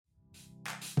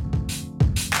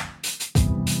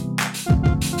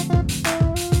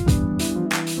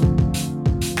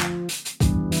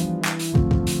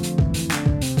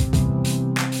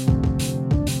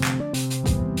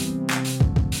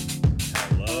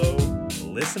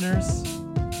listeners.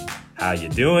 How you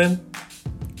doing?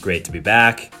 Great to be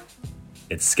back.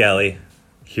 It's Skelly,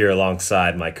 here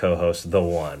alongside my co-host, the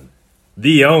one,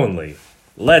 the only.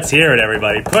 Let's hear it,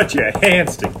 everybody. Put your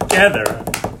hands together.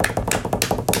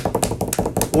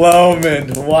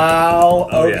 Lomund, wow.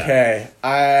 Oh, okay. Yeah.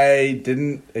 I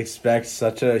didn't expect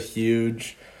such a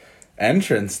huge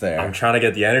entrance there. I'm trying to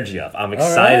get the energy up. I'm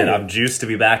excited. Right. I'm juiced to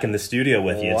be back in the studio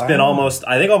with you. It's been almost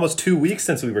 2 weeks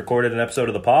since we recorded an episode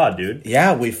of the pod, dude.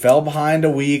 Yeah, we fell behind a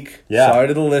week. Yeah. Sorry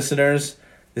to the listeners.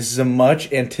 This is a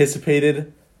much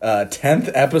anticipated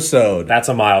 10th episode. That's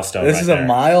a milestone. This is a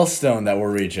milestone that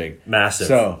we're reaching. Massive.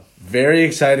 So, very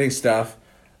exciting stuff.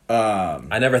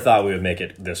 I never thought we would make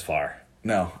it this far.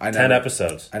 No, I never. 10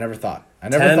 episodes. I never thought.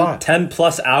 10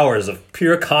 plus hours of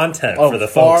pure content for the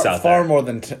folks out there. Far more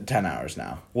than 10 hours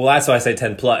now. Well, that's why I say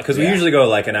 10 plus, because we usually go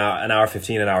like an hour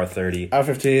 15, an hour 30. Hour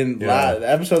 15. Yeah. The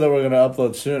episode that we're going to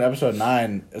upload soon, episode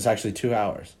 9, is actually 2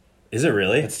 hours. Is it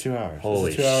really? It's 2 hours.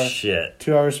 Holy shit.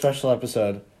 2 hour special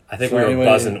episode. I think we were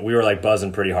buzzing. We were like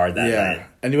buzzing pretty hard that night.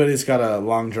 Anybody that's got a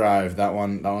long drive, that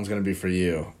one's going to be for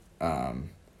you.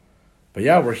 But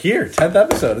yeah, we're here. 10th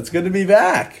episode. It's good to be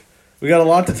back. We got a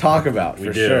lot to talk about,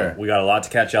 for sure. We got a lot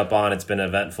to catch up on. It's been an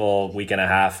eventful week and a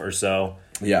half or so.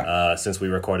 Yeah. Since we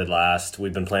recorded last.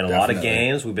 We've been playing a lot of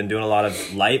games. We've been doing a lot of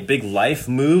big life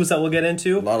moves that we'll get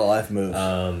into. A lot of life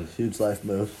moves. Huge life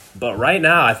moves. But right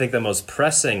now, I think the most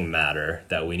pressing matter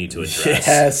that we need to address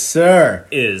yes, sir.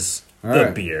 is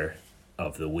the beer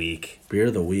of the week. Beer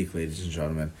of the week, ladies and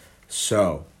gentlemen.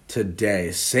 So,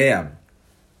 today, Sam,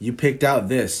 you picked out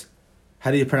this. How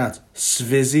do you pronounce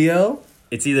Svizio?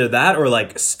 It's either that or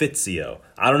like Sfizio.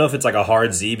 I don't know if it's like a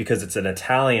hard Z because it's an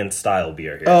Italian style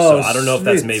beer here. Oh, so I don't know if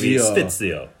that's maybe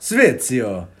Sfizio.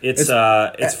 Svizio.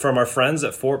 It's from our friends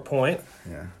at Fort Point.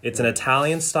 Yeah. It's an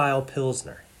Italian style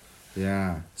Pilsner.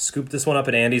 Yeah. Scooped this one up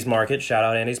at Andy's Market. Shout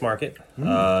out Andy's Market.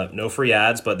 No free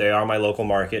ads, but they are my local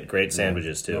market. Great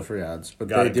sandwiches too. No free ads. But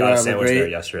Got they do a have sandwich there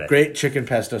yesterday. Great chicken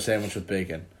pesto sandwich with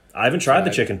bacon. I haven't tried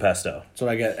the chicken pesto. That's what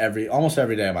I get almost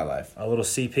every day of my life. A little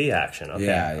CP action. Okay.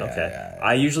 Yeah.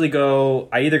 I usually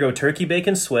I either go turkey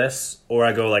bacon Swiss or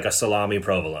I go like a salami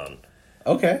provolone.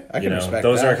 Okay, I can respect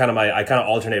those that. are kind of I kind of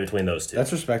alternate between those two.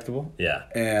 That's respectable. Yeah.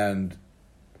 And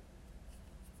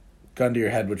gun to your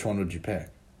head, which one would you pick?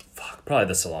 Fuck, probably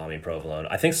the salami provolone.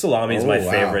 I think salami is my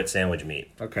favorite sandwich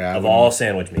meat. Okay. Of all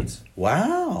sandwich meats.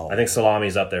 Wow. I think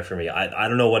salami's up there for me. I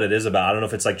don't know what it is about. I don't know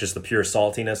if it's like just the pure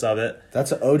saltiness of it.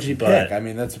 That's an OG pick. I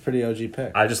mean, that's a pretty OG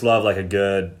pick. I just love like a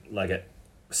good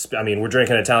we're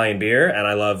drinking Italian beer, and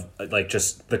I love like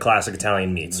just the classic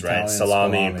Italian meats, right?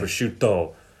 Salami,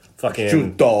 prosciutto, fucking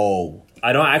prosciutto.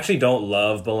 I don't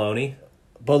love bologna.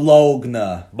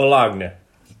 Bologna.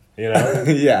 You know?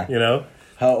 Yeah. You know?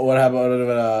 What about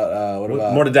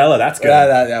mortadella? That's good.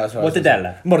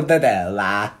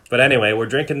 Mortadella. But anyway, we're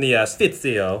drinking the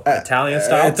Sfizio Italian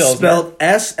style It's Pilsner. spelled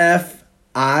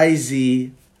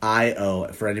Sfizio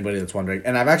for anybody that's wondering.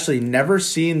 And I've actually never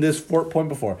seen this Fort Point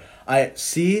before. Me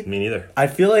neither. I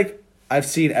feel like I've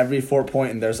seen every Fort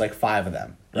Point, and there's like 5 of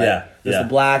them. Right? Yeah. There's the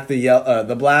black, the yellow,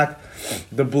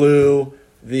 the blue,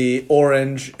 the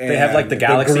orange, and they have like the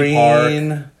Galaxy green.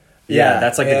 Park. Yeah,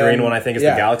 that's like the green one. I think is the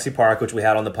Galaxy Park, which we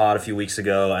had on the pod a few weeks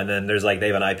ago. And then there's like they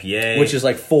have an IPA, which is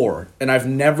like 4, and I've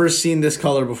never seen this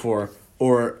color before.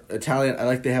 Or Italian. I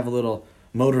like they have a little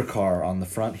motor car on the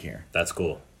front here. That's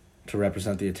cool to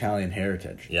represent the Italian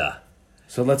heritage. Yeah.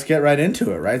 So let's get right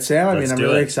into it, right, Sam? I'm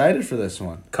really excited for this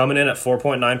one. Coming in at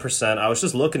 4.9%. I was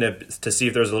just looking to see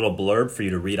if there's a little blurb for you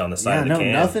to read on the side of the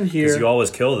can. Nothing here. Because you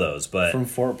always kill those, but from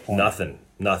Fort Point.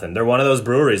 Nothing. They're one of those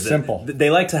breweries. Simple.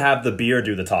 They like to have the beer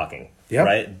do the talking. Yep.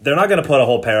 Right? They're not going to put a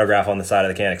whole paragraph on the side of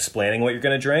the can explaining what you're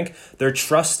going to drink. They're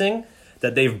trusting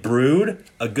that they've brewed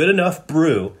a good enough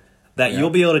brew that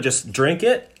you'll be able to just drink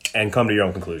it and come to your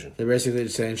own conclusion. They're basically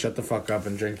just saying, shut the fuck up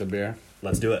and drink the beer.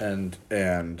 Let's do it.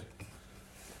 And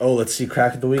let's see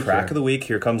Crack of the Week. Crack of the Week.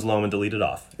 Here comes Lomund to lead it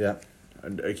off. Yeah.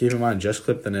 Keep in mind, just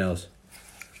clip the nails.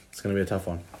 It's going to be a tough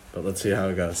one. But let's see how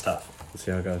it goes. It's tough. Let's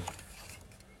see how it goes.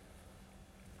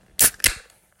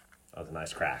 That was a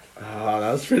nice crack. Oh,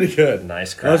 that was pretty good.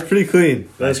 Nice crack. That was pretty clean.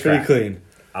 That was pretty clean.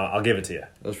 I'll give it to you.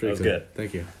 That was pretty good.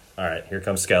 Thank you. All right, here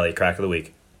comes Skelly. Crack of the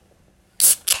Week.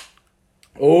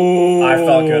 Oh. I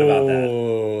felt good about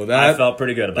that. I felt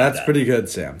pretty good about that. That's pretty good,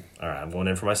 Sam. All right, I'm going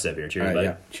in for my sip here. Cheers, right, buddy.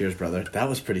 Yeah. Cheers, brother. That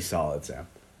was pretty solid, Sam.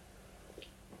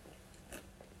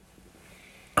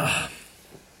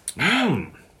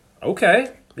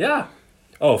 Okay. Yeah.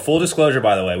 Oh, full disclosure,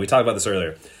 by the way. We talked about this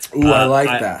earlier. Ooh, I like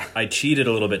that. I cheated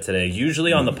a little bit today.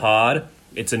 Usually on the pod,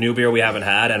 it's a new beer we haven't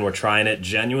had, and we're trying it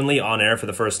genuinely on air for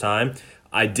the first time.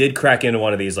 I did crack into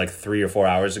one of these like 3 or 4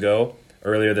 hours ago.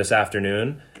 earlier this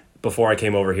afternoon before I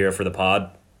came over here for the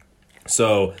pod.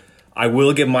 So I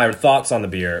will give my thoughts on the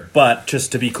beer, but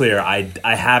just to be clear,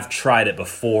 I have tried it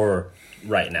before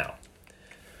right now.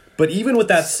 But even with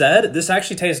that said, this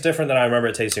actually tastes different than I remember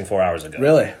it tasting 4 hours ago.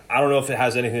 Really? I don't know if it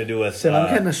has anything to do with... Sam, I'm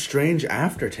getting a strange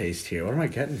aftertaste here. What am I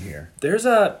getting here? There's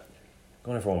a...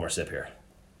 Going in for one more sip here.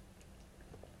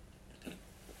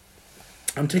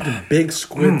 I'm taking big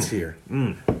squids here.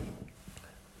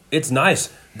 It's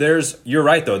nice. You're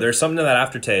right, though. There's something to that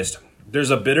aftertaste. There's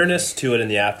a bitterness to it in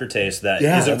the aftertaste that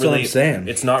Yeah, isn't that's really... what I'm saying.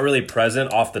 It's not really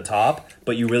present off the top,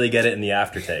 but you really get it in the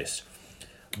aftertaste.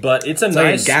 But it's It's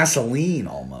nice... like gasoline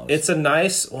almost. It's a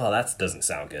nice... Well, that doesn't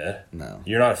sound good. No.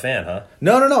 You're not a fan, huh?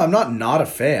 No, I'm not a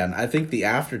fan. I think the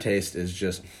aftertaste is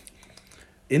just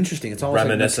interesting. It's almost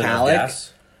Reminiscent like of metallic.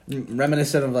 gas?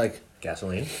 Reminiscent of like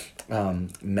Gasoline?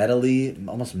 metally,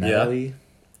 almost metally.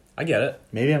 I get it.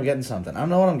 Maybe I'm getting something. I don't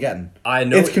know what I'm getting. I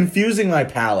know... It's confusing my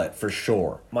palate for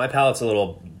sure. My palate's a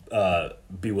little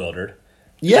bewildered.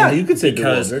 Yeah, you could say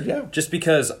Because, bewildered, yeah. just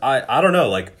because, I don't know,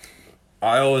 like...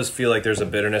 I always feel like there's a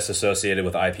bitterness associated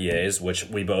with IPAs, which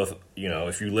we both,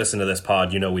 if you listen to this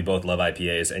pod, we both love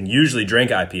IPAs and usually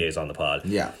drink IPAs on the pod.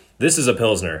 Yeah. This is a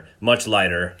Pilsner, much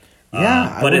lighter.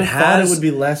 Yeah, but I thought it would be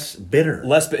less bitter.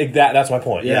 That's my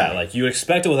point. Yeah. Yeah, like you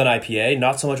expect it with an IPA,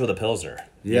 not so much with a Pilsner.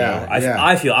 Yeah,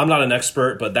 I feel, I'm not an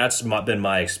expert, but that's been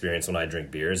my experience when I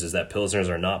drink beers, is that Pilsners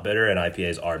are not bitter and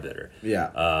IPAs are bitter. Yeah.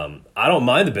 I don't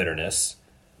mind the bitterness,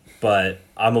 but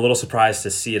I'm a little surprised to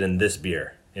see it in this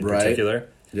beer. In particular.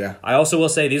 Yeah. I also will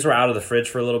say these were out of the fridge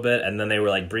for a little bit, and then they were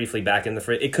like briefly back in the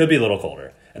fridge. It could be a little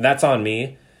colder, and that's on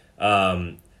me,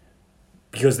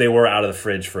 because they were out of the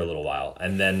fridge for a little while,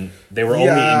 and then they were only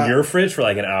in your fridge for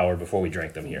like an hour before we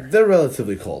drank them here. They're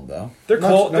relatively cold though. They're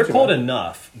cold. They're cold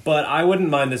enough, but I wouldn't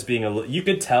mind this being you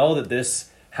could tell that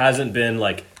this hasn't been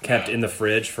like kept in the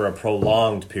fridge for a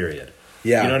prolonged period.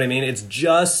 Yeah. You know what I mean? It's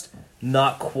just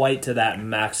not quite to that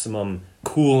maximum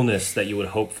coolness that you would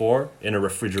hope for in a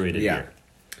refrigerated beer.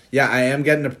 Yeah, I am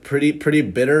getting a pretty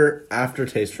bitter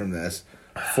aftertaste from this.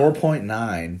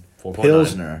 4.9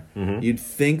 Pilsner. Mm-hmm. You'd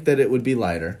think that it would be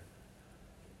lighter.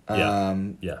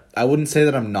 Yeah. I wouldn't say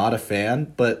that I'm not a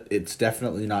fan, but it's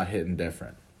definitely not hitting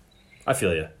different. I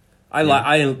feel you.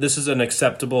 This is an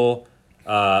acceptable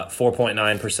 4.9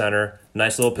 percenter.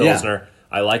 Nice little Pilsner.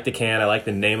 Yeah. I like the can. I like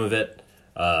the name of it.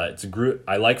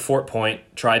 I like Fort Point,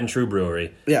 tried and true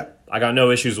brewery. Yeah. I got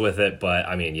no issues with it, but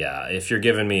I mean, yeah, if you're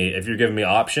giving me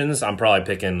options, I'm probably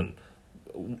picking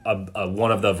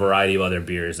one of the variety of other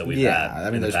beers that we've had. Yeah,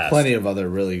 I mean, there's plenty of other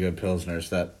really good Pilsners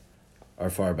that are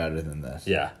far better than this.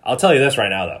 Yeah, I'll tell you this right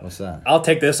now, though. What's that? I'll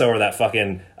take this over that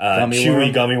fucking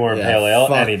chewy gummy worm pale ale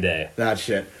any day. That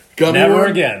shit. Never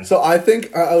again. So I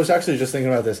think, I was actually just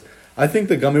thinking about this. I think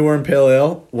the Gummy Worm Pale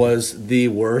Ale was the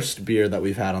worst beer that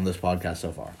we've had on this podcast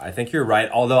so far. I think you're right,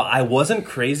 although I wasn't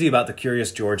crazy about the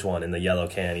Curious George one in the yellow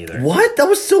can either. What? That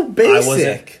was so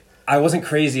basic. I wasn't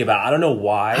crazy about it. I don't know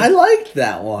why. I liked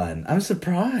that one. I'm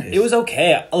surprised. It was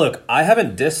okay. Look, I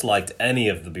haven't disliked any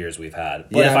of the beers we've had,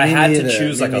 but if I had to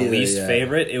choose like a least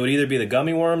favorite, it would either be the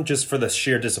Gummy Worm just for the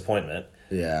sheer disappointment.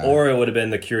 Yeah. Or it would have been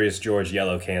the Curious George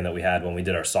yellow can that we had when we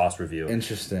did our sauce review.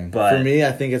 Interesting. But for me,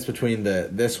 I think it's between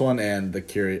this one and the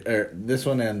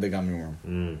Gummy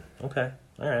Worm. Okay.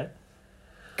 All right.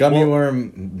 Gummy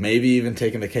Worm, maybe even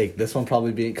taking the cake. This one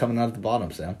probably be coming out at the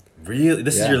bottom, Sam. Really?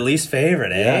 This is your least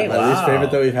favorite, eh? Yeah, my least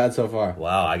favorite that we've had so far.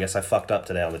 Wow, I guess I fucked up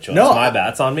today on the choice. No, that's my bad.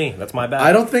 That's on me. That's my bad.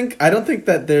 I don't think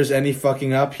that there's any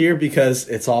fucking up here because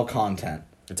it's all content.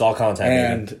 It's all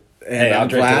content. And hey, I'm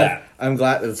glad.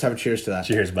 Let's have a cheers to that.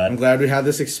 Cheers, bud. I'm glad we had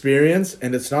this experience,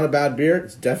 and it's not a bad beer.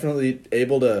 It's definitely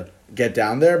able to get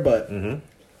down there, but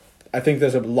I think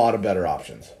there's a lot of better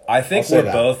options. I think we're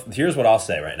both... Here's what I'll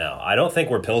say right now. I don't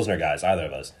think we're Pilsner guys, either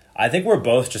of us. I think we're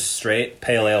both just straight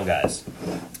pale ale guys.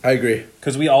 I agree.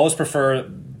 Because we always prefer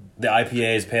the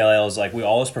IPAs, pale ales. Like, we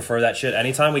always prefer that shit.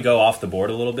 Anytime we go off the board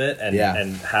a little bit and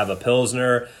have a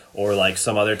Pilsner or, like,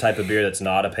 some other type of beer that's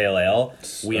not a pale ale,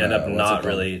 we end up not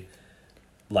really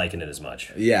liking it as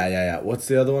much. Yeah. What's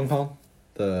the other one called?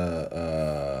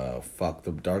 What's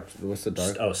the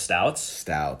dark? Oh, stouts?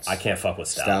 Stouts. I can't fuck with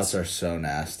stouts. Stouts are so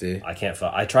nasty. I can't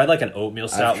fuck. I tried like an oatmeal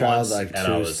stout once. I've tried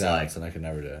like two stouts and I could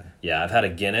never do it. Yeah, I've had a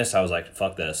Guinness. I was like,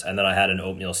 fuck this. And then I had an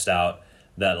oatmeal stout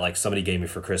that like somebody gave me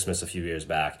for Christmas a few years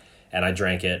back. And I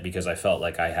drank it because I felt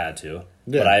like I had to.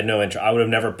 Yeah. But I had no interest. I would have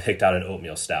never picked out an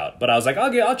oatmeal stout. But I was like,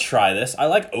 I'll try this. I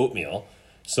like oatmeal.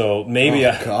 So maybe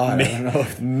I don't know.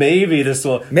 Maybe this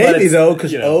will... Maybe though,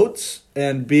 because oats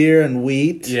and beer and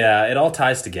wheat. Yeah, it all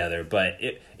ties together. But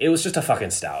it was just a fucking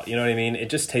stout. You know what I mean? It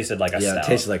just tasted like a stout. Yeah, it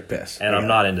tasted like piss. And I'm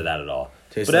not into that at all.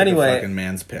 Tastes But like anyway, a fucking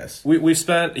man's piss. we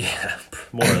spent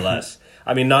more or less.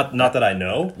 I mean, not that I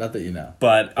know, Not that you know,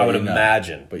 but I would you know.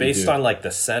 imagine But you based do. on like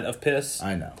the scent of piss.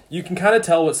 I know. You can kind of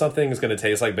tell what something is going to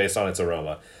taste like based on its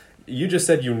aroma. You just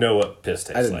said you know what piss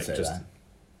tastes I didn't like. say that.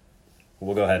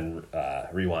 We'll go ahead and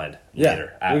rewind Yeah,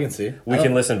 later. we can see. We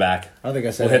can listen back. I don't think I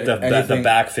said We'll hit the anything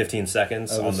back 15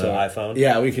 seconds on the iPhone.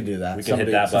 Yeah, we could do that. We can hit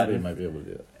that Somebody button. might be able to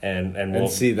do it. And We'll we'll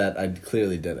see that I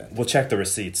clearly didn't. we'll check the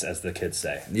receipts, as the kids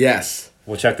say. Yes.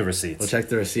 We'll check the receipts. We'll check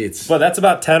the receipts. But that's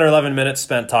about 10 or 11 minutes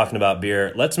spent talking about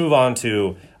beer. Let's move on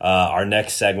to our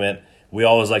next segment. We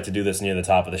always like to do this near the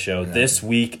top of the show. Yeah. This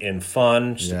week in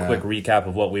fun, just a quick recap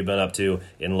of what we've been up to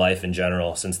in life in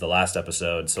general since the last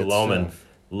episode. So, Lomund,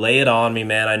 lay it on me,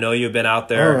 man. I know you've been out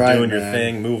there doing your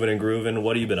thing, moving and grooving.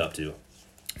 What have you been up to?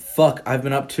 Fuck, I've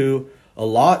been up to a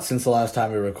lot since the last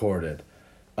time we recorded.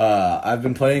 I've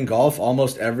been playing golf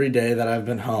almost every day that I've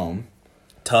been home.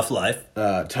 Tough life.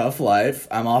 Tough life.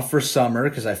 I'm off for summer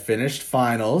because I finished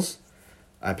finals.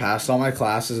 I passed all my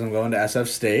classes. I'm going to SF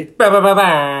State. Going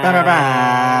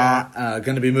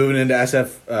to be moving into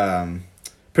SF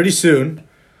pretty soon,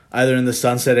 either in the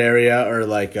Sunset area or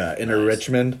like inner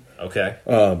Richmond. Okay.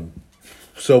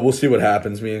 So we'll see what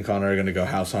happens. Me and Connor are going to go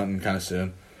house hunting kind of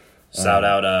soon. Shout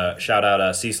out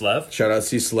C-Slev. Shout out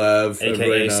C-Slev.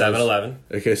 A.K.A. 7-Eleven.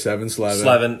 A.K.A. 7-Sleven.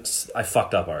 Sleven. I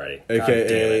fucked up already.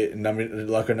 A.K.A.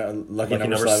 Lucky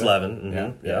number 11.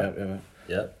 Mm-hmm.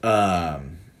 Yeah.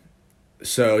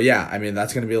 So, yeah, I mean,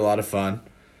 that's going to be a lot of fun.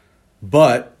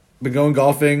 But, been going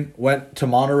golfing. Went to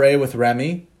Monterey with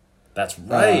Remy. That's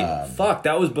right. Fuck,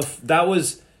 that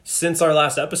was since our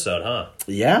last episode, huh?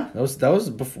 Yeah, that was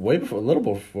way before, a little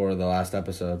before the last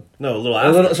episode. No, a little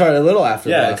after. A little after.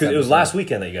 Yeah, because it was last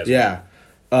weekend that you guys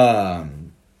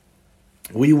went.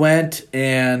 We went,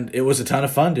 and it was a ton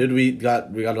of fun, dude. We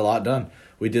got a lot done.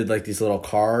 We did like these little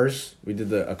cars. We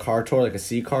did a car tour, like a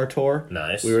C-car tour.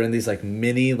 Nice. We were in these like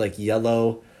mini, like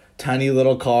yellow, tiny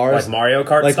little cars. Like Mario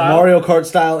Kart like style? Mario Kart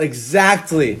style,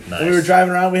 exactly. Nice. When we were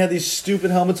driving around, we had these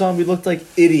stupid helmets on. We looked like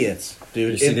idiots,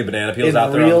 dude. Did you see the banana peels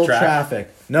out there on the track?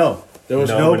 Traffic. No, there was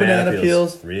no banana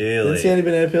peels. Really? Didn't see any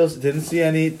banana peels. Didn't see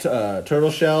any turtle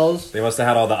shells. They must have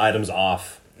had all the items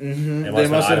off. Mm-hmm.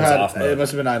 It must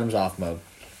have been items off mode.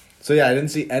 So yeah, I didn't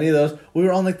see any of those. We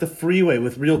were on like the freeway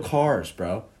with real cars,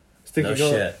 bro. No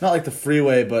shit. Not like the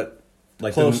freeway, but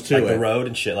like close to the road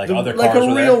and shit. Like the, other cars like a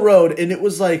were real there? road, and it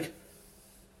was like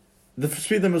the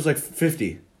speed limit was like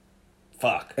 50.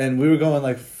 Fuck. And we were going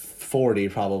like 40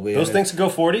 probably. Those things could go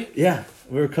 40? Yeah,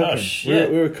 we were cooking. Oh shit.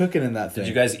 We were cooking in that thing. Did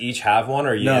you guys each have one, or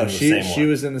are you in the same one? one? She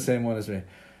was in the same one as me.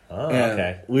 Oh, and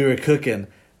okay. We were cooking,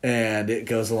 and it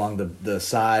goes along the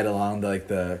side, along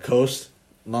the coast.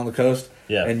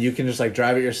 Yeah. And you can just like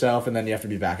drive it yourself, and then you have to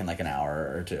be back in like an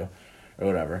hour or two, or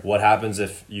whatever. What happens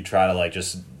if you try to like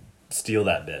just steal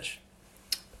that bitch?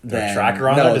 Then, a tracker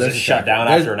on there? Does it shut down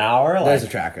after an hour? Like, There's a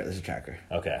tracker.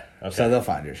 Okay. So they'll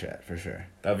find your shit for sure.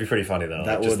 That would be pretty funny though.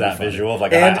 That like, just would be that funny. visual of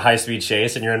like a high speed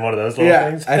chase, and you're in one of those little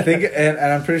things. I think, and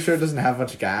I'm pretty sure it doesn't have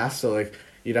much gas, so like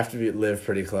you'd have to live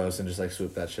pretty close and just like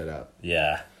swoop that shit up.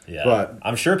 Yeah. But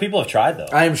I'm sure people have tried though.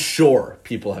 I am sure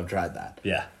people have tried that.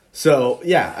 Yeah. So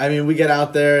yeah, I mean, we get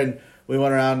out there and we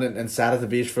went around and sat at the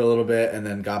beach for a little bit, and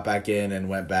then got back in and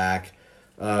went back.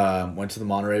 Went to the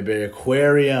Monterey Bay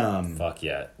Aquarium. Fuck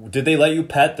yeah! Did they let you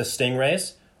pet the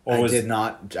stingrays? I did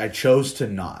not. I chose to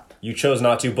not. You chose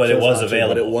not to, but it was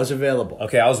available. But it was available.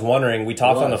 Okay, I was wondering. We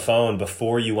talked on the phone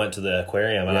before you went to the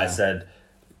aquarium, and I said,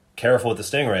 "Careful with the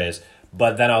stingrays."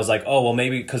 But then I was like, "Oh well,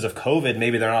 maybe because of COVID,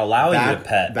 maybe they're not allowing you to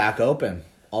pet." Back open,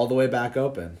 all the way back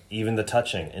open. Even the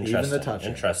touching. Interesting. Even the touching.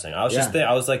 Interesting. I was just thinking.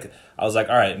 I was like,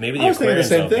 all right, maybe the I was thinking the aquarium's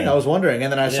same open. thing. I was wondering,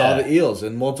 and then I saw the eels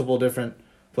in multiple different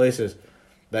places.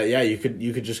 That you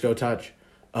could just go touch.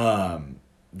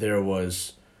 There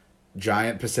was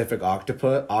giant Pacific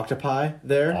octopi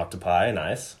there. Octopi,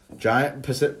 nice. Giant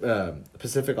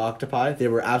Pacific octopi. They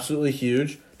were absolutely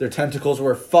huge. Their tentacles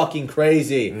were fucking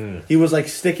crazy. He was like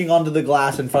sticking onto the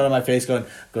glass in front of my face, going.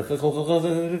 That's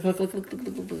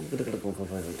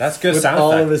good with sound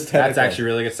all effect. Of his tentacles. That's actually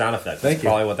really good sound effect. That's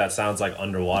probably what that sounds like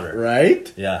underwater.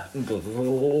 Right? Yeah.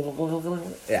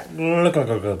 Yeah.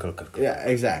 Yeah,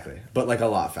 exactly. But like a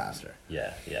lot faster.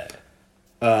 Yeah.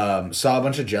 Saw a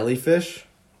bunch of jellyfish.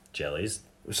 Jellies.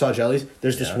 We saw jellies.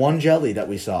 There's this one jelly that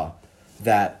we saw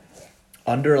that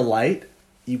under a light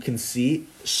you can see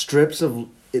strips of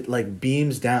it, like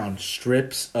beams down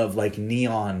strips of like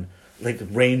neon, like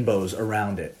rainbows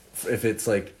around it.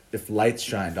 If lights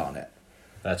shined on it.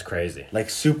 That's crazy. Like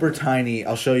super tiny.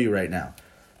 I'll show you right now,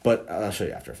 but I'll show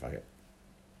you after. Fuck it.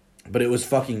 But it was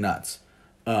fucking nuts.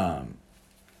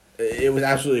 It was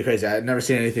absolutely crazy. I had never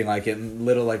seen anything like it.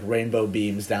 Little like rainbow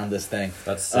beams down this thing.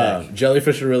 That's sick.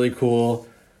 Jellyfish are really cool.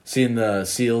 Seeing the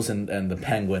seals and the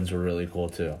penguins were really cool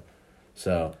too.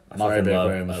 So I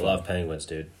love penguins,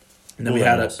 dude. And then we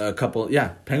had a couple.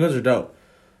 Yeah, penguins are dope.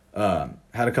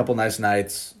 Had a couple nice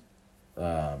nights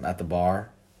at the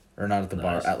bar, or not at the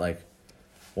bar. At like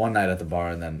one night at the bar,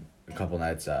 and then a couple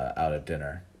nights out at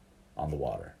dinner on the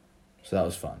water. So that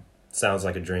was fun. Sounds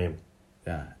like a dream.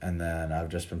 Yeah, and then I've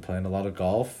just been playing a lot of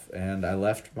golf, and I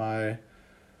left my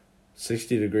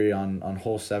 60 degree on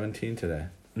hole 17 today.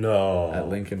 No. At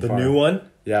Lincoln The Park. new one?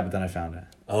 Yeah, but then I found it.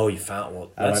 Oh, you found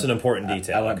well. That's an important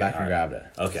detail. I went back and grabbed it.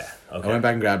 Okay. I went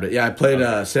back and grabbed it. Yeah, I played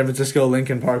San Francisco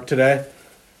Lincoln Park today.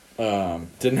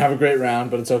 Didn't have a great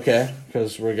round, but it's okay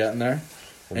because we're getting there.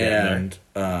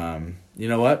 You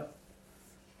know what?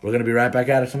 We're going to be right back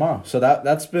at it tomorrow. So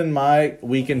that's been my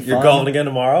weekend fun. You're golfing again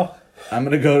tomorrow? I'm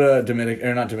going to go to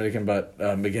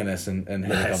McGinnis and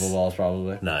hit a couple balls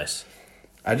probably. Nice.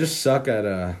 I just suck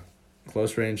at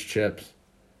close range chips.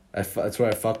 That's where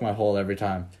I fuck my hole every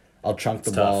time. I'll chunk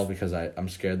the ball because I'm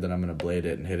scared that I'm going to blade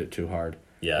it and hit it too hard.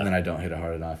 Yeah. And then I don't hit it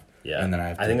hard enough. Yeah. And then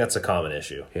I think that's a common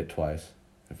issue. Hit twice.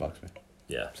 It fucks me.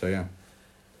 Yeah. So yeah.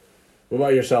 What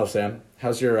about yourself, Sam?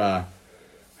 How's your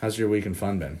weekend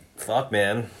fun been? Fuck,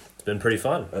 man. It's been pretty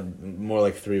fun. More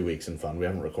like 3 weeks in fun. We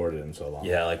haven't recorded in so long.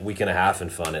 Yeah, like week and a half in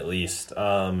fun at least.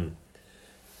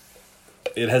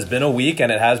 It has been a week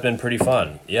and it has been pretty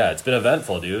fun. Yeah, it's been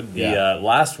eventful, dude. The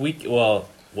last week, well,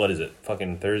 what is it?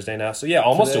 Fucking Thursday now. So yeah,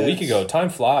 almost a week ago. Time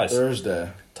flies.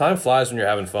 Thursday. Time flies when you're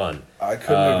having fun. I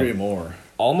couldn't agree more.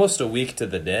 Almost a week to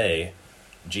the day,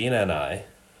 Gina and I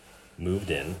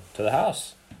moved in to the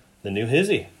house. The new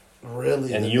hizzy.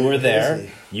 Really? And you were there.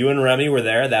 Hizzy. You and Remy were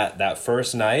there that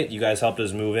first night. You guys helped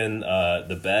us move in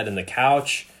the bed and the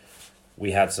couch.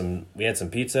 We had some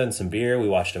pizza and some beer. We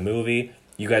watched a movie.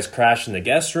 You guys crashed in the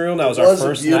guest room. That was our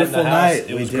first night in the house.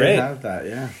 It was great. Have that,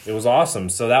 yeah. It was awesome.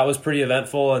 So that was pretty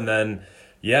eventful. And then,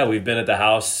 yeah, we've been at the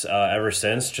house ever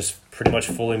since. Just pretty much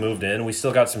fully moved in. We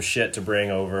still got some shit to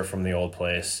bring over from the old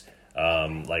place,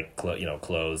 like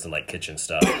clothes and like kitchen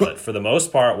stuff. But for the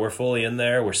most part, we're fully in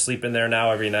there. We're sleeping there now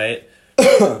every night.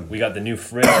 We got the new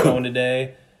fridge going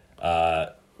today.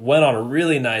 Went on a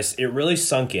really nice. It really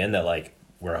sunk in that like.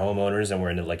 We're homeowners and we're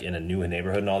in a new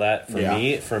neighborhood and all that.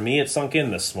 For me, it sunk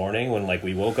in this morning when like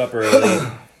we woke up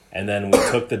early, and then we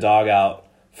took the dog out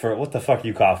for what the fuck are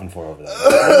you coughing for over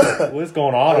there? What's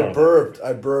going on?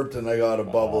 I burped and I got a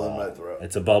bubble in my throat.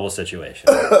 It's a bubble situation.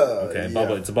 Okay,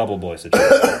 bubble. It's a bubble boy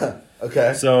situation.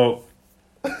 Okay. So,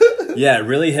 yeah, it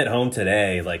really hit home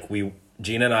today. Like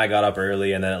Gina and I got up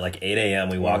early, and then at like 8 a.m.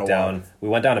 we walked down. We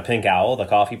went down to Pink Owl, the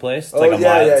coffee place. It's like a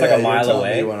mile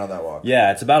away. You went on that walk.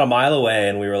 Yeah, it's about a mile away,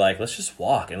 and we were like, let's just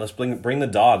walk and let's bring the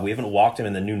dog. We haven't walked him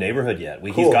in the new neighborhood yet.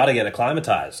 He's got to get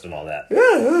acclimatized and all that.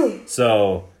 Yeah.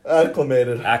 So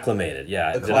acclimated.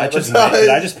 Yeah. Did I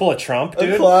just pull a Trump,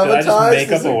 dude? Did I just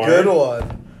make up a word? Good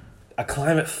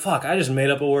one. Fuck, I just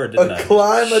made up a word, didn't I?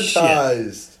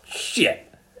 Acclimatized. Shit.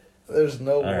 There's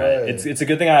no way. Right. It's a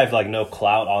good thing I have like no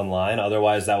clout online.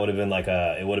 Otherwise, that would have been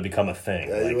it would have become a thing.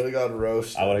 Yeah, you would have gotten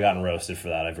roasted. I would have gotten roasted for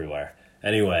that everywhere.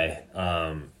 Anyway,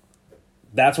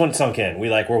 that's when it sunk in.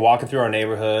 We're walking through our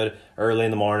neighborhood early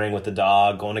in the morning with the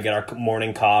dog, going to get our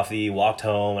morning coffee. Walked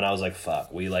home, and I was like,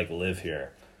 "Fuck, we live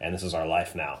here, and this is our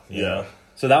life now." You know?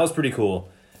 So that was pretty cool.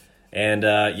 And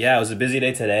it was a busy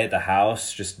day today at the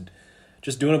house.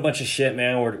 Just doing a bunch of shit,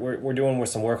 man. We're doing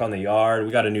some work on the yard.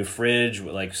 We got a new fridge.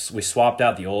 We swapped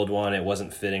out the old one. It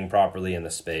wasn't fitting properly in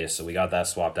the space, so we got that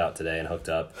swapped out today and hooked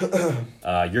up.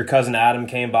 Your cousin Adam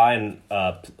came by and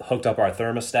hooked up our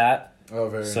thermostat. Oh,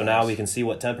 very nice. So now we can see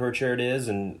what temperature it is,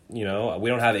 and we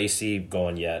don't have AC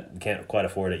going yet. We can't quite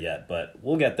afford it yet, but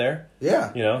we'll get there.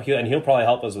 Yeah. He'll probably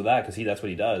help us with that because that's what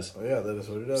he does. Oh yeah, that is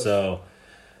what he does. So.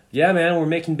 Yeah, man, we're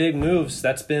making big moves.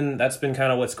 That's been kind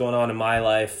of what's going on in my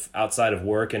life outside of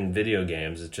work and video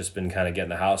games. It's just been kind of getting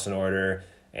the house in order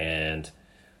and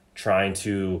trying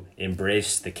to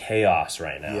embrace the chaos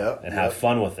right now and have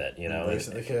fun with it,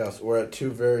 Embracing the chaos. We're at two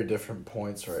very different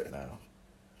points right now.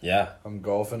 Yeah. I'm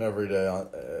golfing every day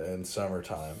in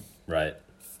summertime. Right.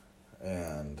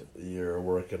 And you're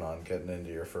working on getting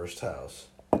into your first house.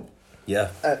 Yeah.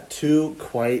 At two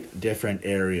quite different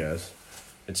areas.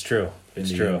 It's true.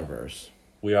 It's true. Universe.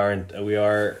 We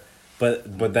are,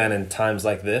 but then in times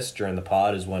like this during the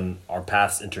pod is when our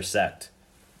paths intersect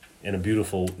in a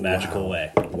beautiful, magical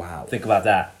way. Wow. Think about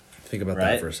that. Think about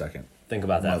that for a second. Think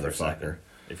about that for a second.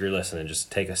 If you're listening, just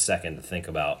take a second to think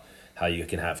about how you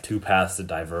can have two paths that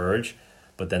diverge,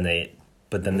 but then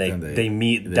they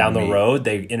meet down the road,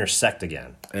 they intersect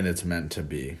again. And it's meant to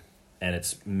be. And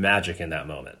it's magic in that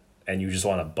moment. and you just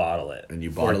want to bottle it. And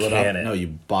you bottle it up. No, you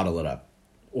bottle it up.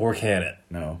 Or can it?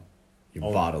 No, you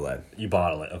bottle it. You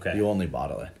bottle it, okay. You only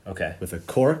bottle it. Okay. With a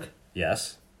cork.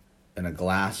 Yes. And a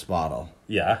glass bottle.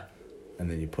 Yeah.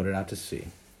 And then you put it out to sea.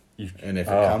 And if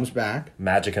it comes back...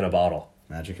 Magic in a bottle.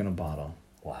 Magic in a bottle.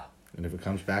 Wow. And if it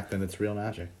comes back, then it's real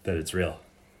magic. Then it's real.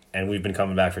 And we've been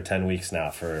coming back for 10 weeks now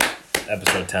for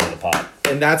episode 10 of the pod.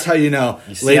 And that's how you know,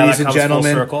 see how ladies that and comes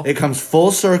gentlemen, full circle? It comes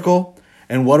full circle.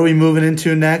 And what are we moving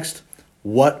into next?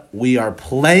 What we are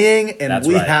playing, and That's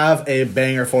we right. have a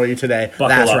banger for you today. Buckle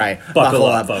That's up. right. Buckle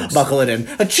up, folks. Buckle it in.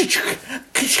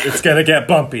 It's going to get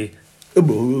bumpy.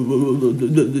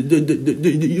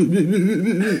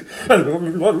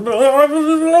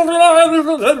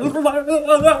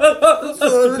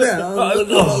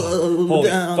 Holy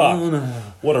fuck.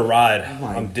 What a ride.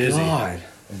 I'm dizzy. God.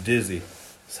 I'm dizzy.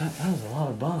 That was a lot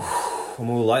of bump. I'm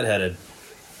a little lightheaded.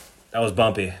 That was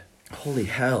bumpy. Holy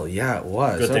hell, yeah, it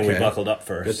was. Good thing we Okay. buckled up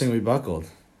first. Good thing we buckled.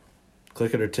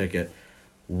 Click it or ticket.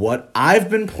 What I've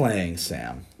been playing,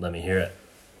 Sam, Let me hear it.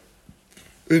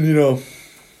 and you know,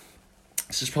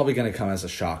 this is probably going to come as a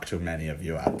shock to many of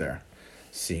you out there,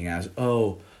 seeing as,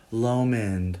 oh,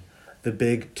 Lomund, the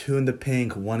big 2 in the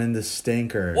pink, 1 in the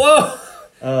stinker. Whoa!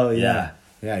 Oh, Yeah.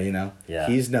 yeah. Yeah, you know. Yeah.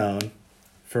 He's known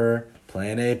for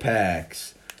playing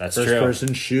Apex. That's true.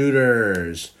 First-person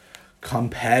shooters.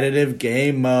 Competitive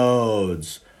game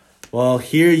modes. Well,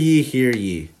 hear ye, hear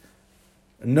ye.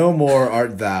 No more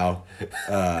art thou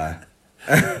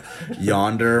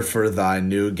yonder for thy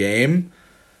new game.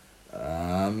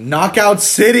 Knockout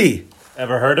City.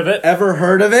 Ever heard of it? Ever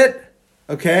heard of it?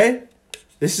 Okay?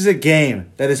 This is a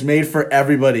game that is made for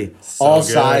everybody. So all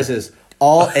good. sizes.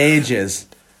 All ages.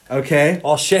 Okay?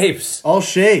 All shapes. All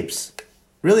shapes.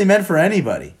 Really meant for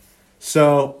anybody.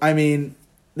 So, I mean,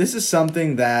 this is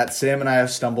something that Sam and I have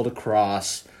stumbled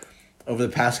across over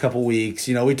the past couple weeks.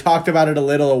 You know, we talked about it a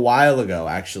while ago,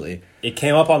 actually. It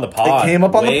came up on the pod. It came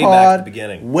up on way the pod. back at the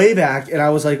beginning. Way back. And I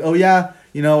was like, oh, yeah,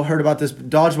 you know, heard about this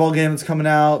dodgeball game that's coming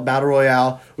out, Battle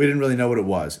Royale. We didn't really know what it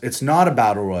was. It's not a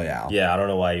Battle Royale. Yeah, I don't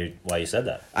know why you said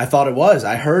that. I thought it was.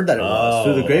 I heard that it was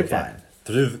through the grapevine. Okay.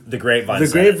 Through the grapevine. The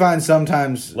said grapevine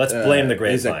sometimes Let's blame the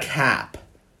is a grapevine. cap.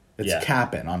 It's Yeah.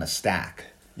 capping on a stack.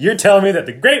 You're telling me that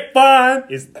the grapevine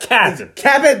is capping.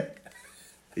 Capping!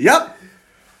 Yep.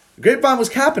 Grapevine was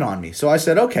capping on me. So I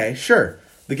said, okay, sure.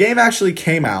 The game actually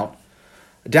came out.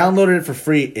 Downloaded it for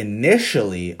free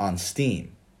initially on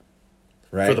Steam.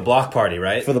 Right? For the block party,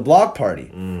 right? For the block party.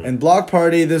 And block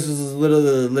party, this is a little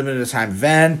limited time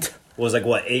event. Was like,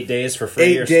 what, 8 days for free?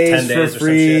 8 or days 10 days for or some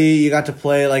free. shit? You got to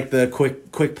play like the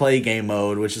quick play game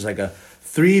mode, which is like a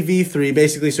 3v3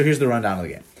 basically. So here's the rundown of the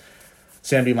game.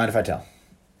 Sam, do you mind if I tell?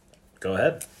 Go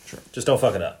ahead. Sure. Just don't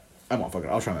fuck it up. I won't fuck it.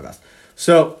 I'll try my best.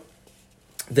 So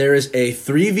there is a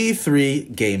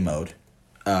 3v3 game mode.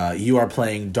 You are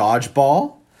playing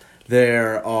dodgeball.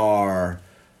 There are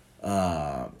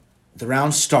the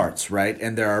round starts, right?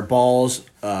 And there are balls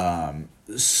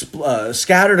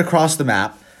scattered across the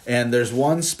map, and there's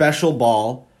one special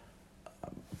ball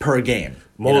per game.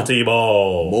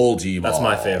 Multi-ball. Multi-ball. That's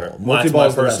my favorite. Multi-ball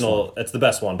is That's my the best personal. one. It's the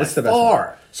best one. It's the best one.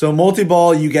 So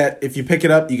multi-ball, you get, if you pick it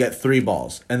up, you get 3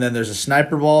 balls. And then there's a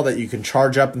sniper ball that you can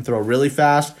charge up and throw really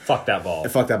fast. Fuck that ball.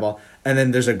 Fuck that ball. And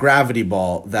then there's a gravity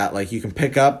ball that like you can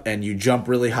pick up and you jump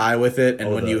really high with it.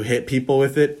 And when you hit people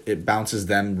with it, it bounces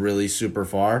them really super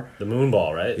far. The moon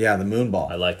ball, right? Yeah, the moon ball.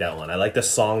 I like that one. I like the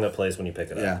song that plays when you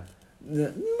pick it up. Yeah.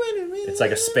 It's like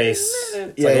a space.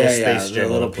 It's Yeah, like a yeah, little yeah. space The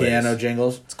jingle little that plays. piano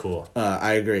jingles. It's cool.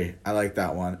 I agree. I like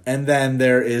that one. And then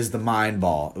there is the mine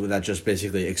ball that just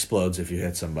basically explodes if you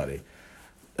hit somebody.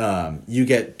 You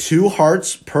get 2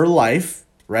 hearts per life,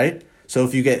 right? So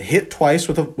if you get hit twice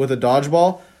with a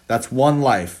dodgeball, that's 1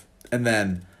 life, and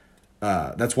then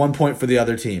that's 1 point for the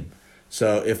other team.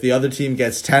 So if the other team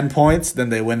gets 10 points, then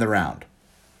they win the round.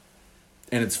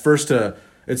 And it's the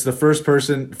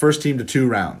first team to 2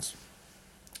 rounds.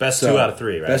 Best So, 2 out of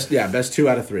 3, right? Best 2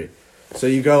 out of 3. So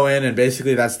you go in, and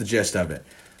basically that's the gist of it.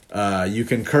 You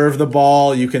can curve the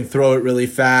ball. You can throw it really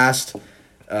fast.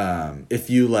 If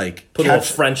you like Put a little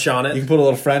French on it. you can put a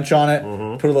little French on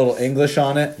it. Put a little English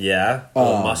on it. Yeah. A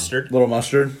little mustard. Little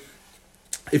mustard.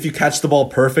 If you catch the ball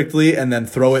perfectly and then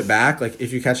throw it back, like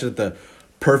if you catch it at the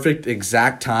perfect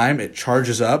exact time, it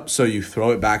charges up, so you throw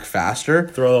it back faster.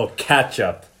 Throw a little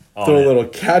ketchup on Throw it. a little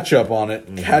ketchup on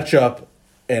it. Ketchup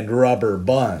and rubber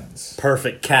buns.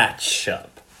 Perfect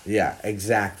ketchup. Yeah,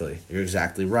 exactly. You're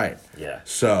exactly right. Yeah.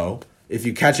 So if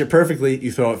you catch it perfectly,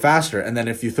 you throw it faster. And then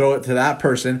if you throw it to that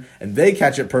person and they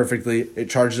catch it perfectly, it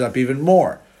charges up even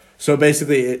more. So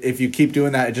basically, if you keep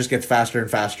doing that, it just gets faster and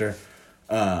faster.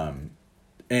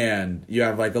 and you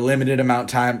have like a limited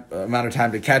amount of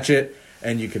time to catch it,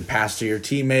 and you can pass to your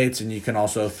teammates, and you can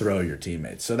also throw your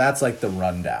teammates. So that's like the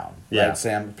rundown. Yeah. Right,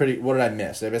 Sam? What did I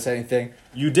miss? Did I miss anything?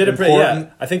 You did it pretty, yeah.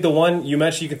 I think the one you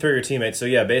mentioned, you can throw your teammates. So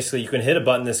yeah, basically you can hit a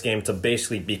button in this game to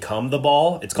basically become the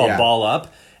ball. It's called ball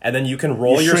up. And then you can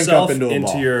roll yourself into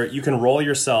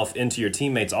your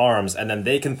teammates' arms, and then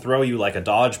they can throw you like a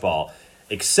dodgeball.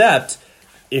 Except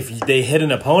if they hit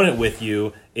an opponent with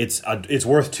you, it's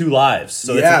worth 2 lives.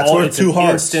 So it's worth 2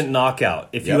 hearts. Instant knockout.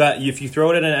 If you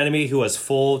throw it at an enemy who has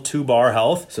full 2-bar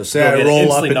health, so say I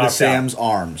roll up into Sam's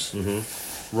arms.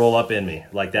 Mm-hmm. Roll up in me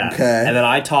like that. Okay. And then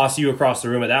I toss you across the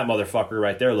room at that motherfucker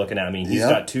right there looking at me.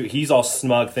 He's all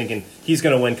smug thinking he's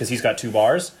gonna win because he's got 2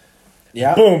 bars.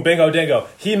 Yeah. Boom, bingo, dingo.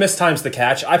 He mistimes the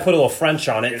catch. I put a little French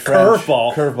on it.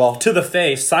 Curveball to the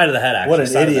face, side of the head. Actually,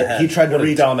 what an idiot! He tried to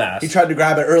reach. Dumbass. He tried to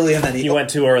grab it early, and then he went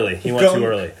too early.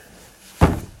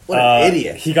 What an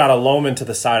idiot! He got a Lomund to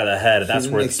the side of the head. That's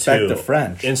worth 2. The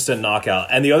French instant knockout.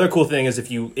 And the other cool thing is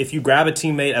if you grab a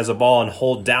teammate as a ball and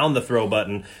hold down the throw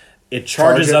button, it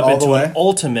charges up into an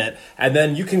ultimate, and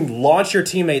then you can launch your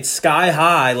teammate sky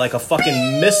high like a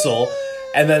fucking missile.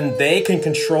 And then they can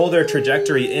control their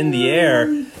trajectory in the air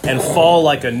and fall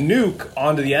like a nuke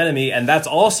onto the enemy, and that's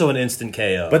also an instant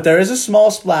KO. But there is a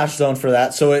small splash zone for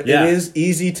that, so it is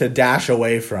easy to dash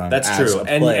away from. That's true,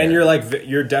 and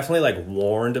you're definitely like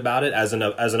warned about it as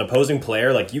an opposing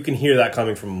player. Like you can hear that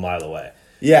coming from a mile away.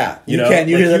 Yeah, you can.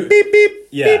 You hear the beep beep.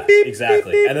 Yeah, beep, beep,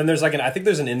 exactly. Beep, beep. And then there's I think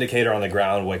there's an indicator on the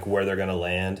ground like where they're gonna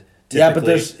land. Yeah, but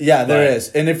there is,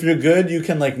 and if you're good, you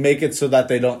can like make it so that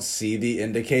they don't see the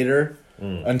indicator.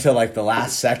 Until like the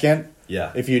last second.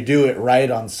 Yeah. If you do it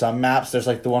right on some maps, there's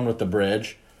like the one with the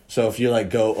bridge. So if you like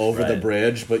go over the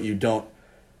bridge, but you don't,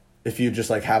 if you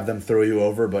just like have them throw you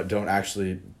over, but don't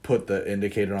actually put the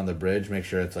indicator on the bridge, make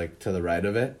sure it's like to the right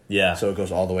of it. Yeah. So it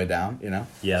goes all the way down, you know?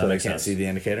 Yeah. So they can't see the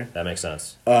indicator. That makes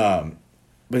sense.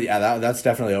 But yeah, that's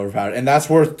definitely overpowered. And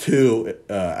that's worth 2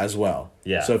 as well.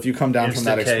 Yeah. So if you come down instant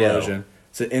from that explosion, KO.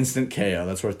 it's an instant KO.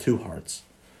 That's worth 2 hearts.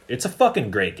 It's a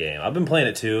fucking great game. I've been playing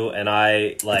it too, and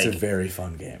it's a very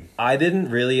fun game. I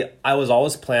was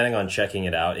always planning on checking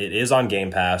it out. It is on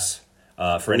Game Pass.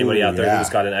 For anybody out there who's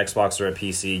got an Xbox or a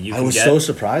PC, I was so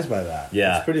surprised by that.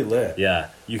 Yeah. It's pretty lit. Yeah.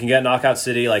 You can get Knockout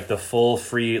City, like the full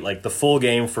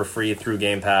game for free through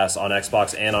Game Pass on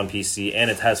Xbox and on PC,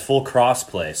 and it has full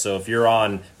crossplay. So if you're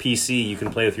on PC, you can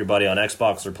play with your buddy on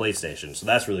Xbox or PlayStation. So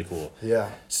that's really cool. Yeah.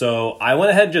 So I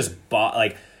went ahead and just bought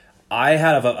I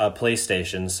had a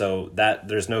PlayStation, so that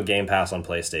there's no Game Pass on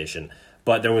PlayStation.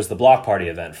 But there was the Block Party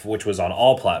event, which was on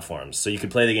all platforms. So you could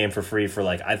play the game for free for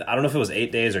I don't know if it was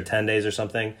 8 days or 10 days or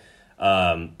something.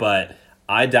 But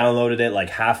I downloaded it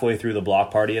halfway through the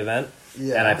Block Party event.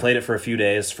 Yeah. And I played it for a few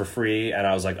days for free. And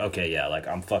I was like, okay, yeah,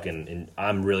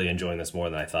 I'm really enjoying this more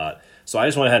than I thought. So I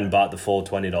just went ahead and bought the full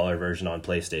 $20 version on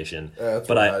PlayStation.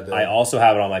 But I also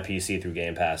have it on my PC through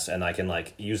Game Pass. And I can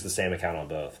use the same account on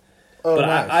both. Oh, but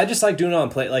nice. I just like doing it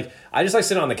on I just like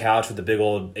sitting on the couch with the big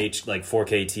old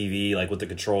 4K TV with the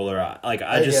controller. I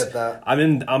get that.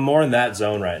 I'm more in that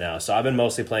zone right now. So I've been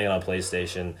mostly playing it on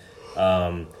PlayStation.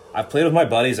 I've played with my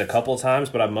buddies a couple times,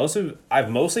 but I've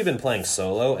mostly been playing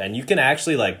solo, and you can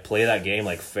actually play that game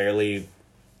fairly.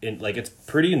 It's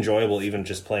pretty enjoyable even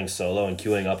just playing solo and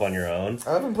queuing up on your own.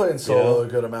 I've been playing solo a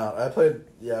good amount. I've been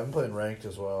playing ranked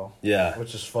as well. Yeah,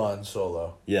 which is fun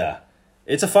solo. Yeah,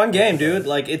 it's a fun game, dude.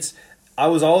 I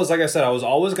was always, like I said, I was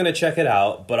always going to check it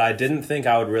out, but I didn't think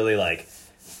I would really,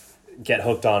 get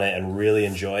hooked on it and really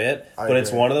enjoy it. But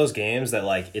it's one of those games that,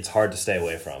 it's hard to stay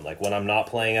away from. When I'm not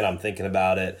playing it, I'm thinking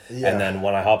about it. Yeah. And then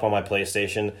when I hop on my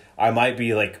PlayStation, I might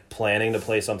be, planning to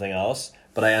play something else,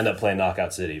 but I end up playing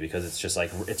Knockout City because it's just,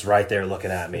 it's right there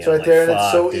looking at me. It's right there, and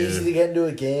it's so easy to get into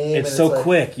a game. It's so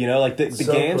quick, the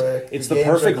games, it's the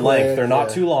perfect length. They're not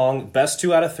too long. Best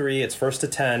 2 out of 3. It's first to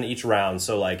 10 each round.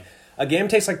 So, a game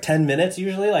takes 10 minutes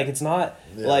usually. It's not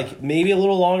maybe a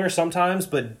little longer sometimes,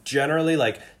 but generally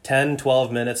 10,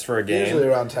 12 minutes for a game. Usually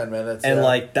around 10 minutes. And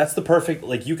that's the perfect,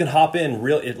 you can hop in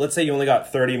let's say you only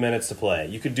got 30 minutes to play.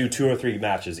 You could do 2 or 3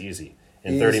 matches easy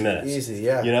in 30 minutes. Easy,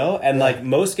 yeah. And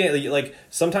most games,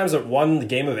 sometimes one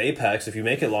game of Apex, if you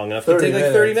make it long enough, can take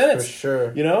 30 minutes. For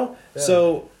sure. Yeah.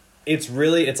 So it's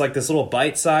this little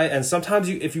bite size, and sometimes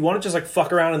if you want to just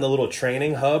fuck around in the little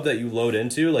training hub that you load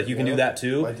into, you can do that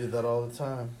too. I do that all the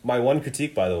time. My one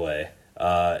critique, by the way,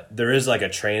 there is a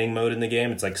training mode in the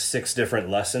game. It's 6 different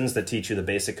lessons that teach you the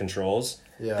basic controls.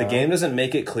 Yeah. The game doesn't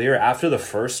make it clear after the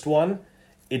first one.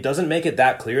 it doesn't make it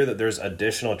that clear that there's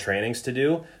additional trainings to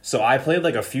do. So I played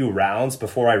like a few rounds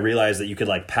before I realized that you could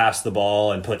like pass the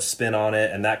ball and put spin on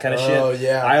it and that kind of shit. Oh,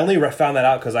 yeah. I only found that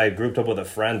out because I grouped up with a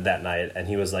friend that night and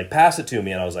he was like, pass it to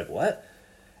me. And I was like, what?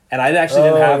 And I actually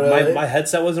didn't have, really? my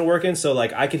headset wasn't working. So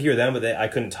like I could hear them, but I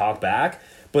couldn't talk back.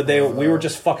 But we were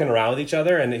just fucking around with each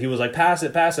other. And he was like, pass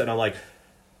it. And I'm like,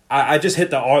 I just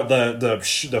hit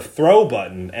the throw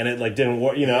button and it like didn't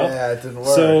work, Yeah, it didn't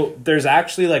work. So there's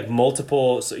actually like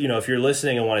multiple. So, if you're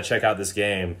listening and want to check out this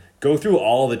game, go through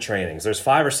all the trainings. There's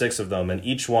 5 or 6 of them, and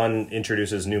each one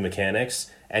introduces new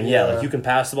mechanics. And like you can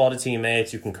pass the ball to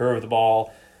teammates, you can curve the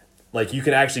ball, like you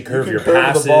can actually curve your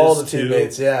passes the ball to too.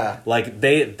 teammates. Yeah, like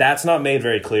that's not made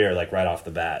very clear like right off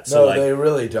the bat. No, So like they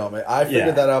really don't. I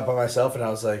figured that out by myself, and I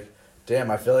was like, damn,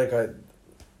 I feel like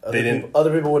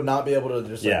other people would not be able to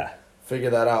just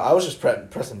figure that out. I was just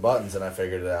pressing buttons and I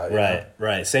figured it out.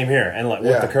 Right. Same here. And like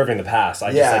with the curving the pass,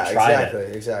 I just like tried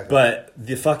it. Exactly. But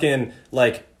the fucking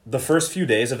like the first few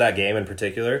days of that game in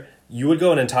particular, you would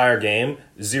go an entire game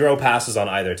 0 passes on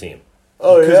either team.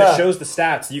 Oh yeah. Because it shows the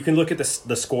stats. You can look at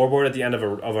the scoreboard at the end of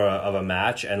a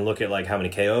match and look at like how many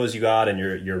KOs you got and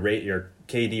your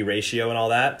KD ratio and all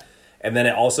that. And then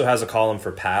it also has a column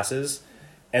for passes.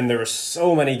 And there were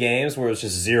so many games where it was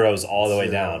just zeros all the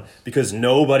way down because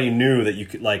nobody knew that you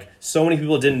could, like, so many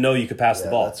people didn't know you could pass the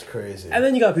ball. That's crazy. And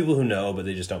then you got people who know, but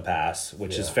they just don't pass,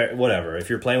 which is fair. Whatever. If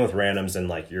you're playing with randoms and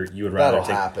like you would rather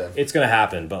happen. It's going to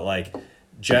happen. But like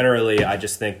generally, I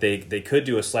just think they could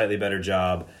do a slightly better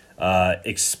job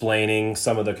explaining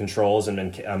some of the controls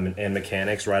and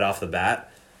mechanics right off the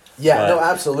bat. Yeah, no,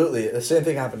 absolutely. The same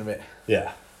thing happened to me.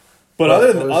 Yeah. But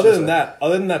other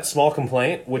than that small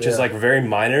complaint, which is like very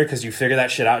minor because you figure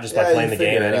that shit out just by playing the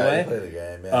game anyway. Play the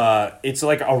game, it's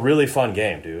like a really fun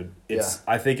game, dude.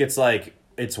 I think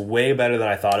it's way better than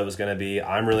I thought it was gonna be.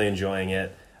 I'm really enjoying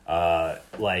it.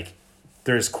 Like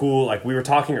there's cool, like we were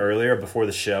talking earlier before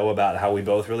the show about how we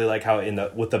both really like how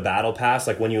with the battle pass,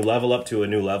 like when you level up to a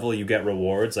new level, you get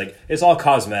rewards. Like it's all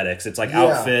cosmetics. It's like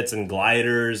outfits and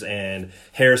gliders and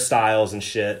hairstyles and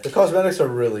shit. The cosmetics are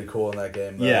really cool in that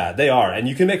game, though. Yeah, they are. And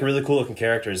you can make really cool looking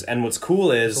characters. And what's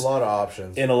cool is there's a lot of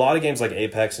options. In a lot of games like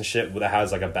Apex and shit that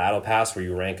has like a battle pass where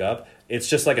you rank up, it's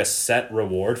just like a set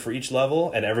reward for each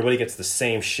level and everybody gets the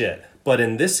same shit. But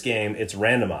in this game, it's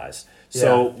randomized.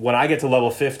 So when I get to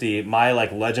level 50, my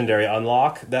like legendary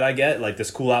unlock that I get, like this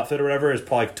cool outfit or whatever, is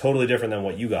probably totally different than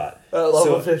what you got.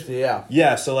 Level 50, yeah.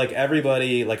 Yeah, so like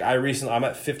everybody, like I'm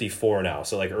at 54 now.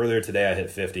 So like earlier today I hit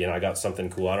 50 and I got something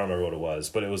cool. I don't remember what it was,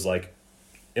 but it was like,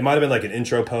 it might have been like an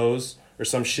intro pose or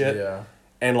some shit. Yeah.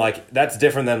 And like that's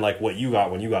different than like what you got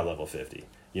when you got level 50.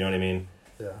 You know what I mean?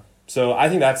 Yeah. So I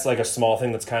think that's like a small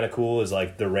thing that's kind of cool is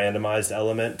like the randomized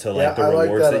element to like the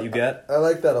rewards that you get. I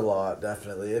like that a lot,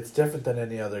 definitely. It's different than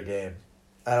any other game.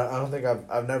 I don't think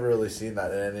I've never really seen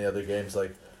that in any other games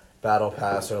like Battle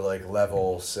Pass or like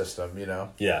level system,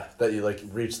 Yeah. That you like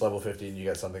reach level 50 and you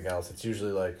get something else. It's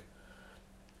usually like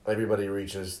everybody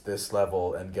reaches this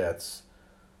level and gets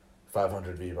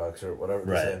 500 V-Bucks or whatever.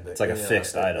 Right. The same thing. It's like a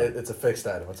fixed item. It's a fixed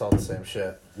item. It's all the same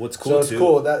shit. What's cool So it's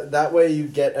cool. That way you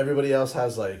get everybody else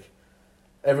has like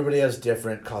everybody has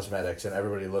different cosmetics and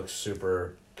everybody looks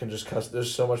super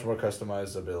there's so much more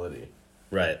customizability.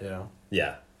 Right.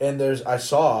 Yeah. And I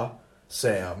saw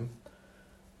Sam,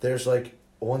 there's like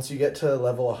once you get to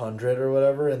level 100 or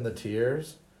whatever in the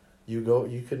tiers, you go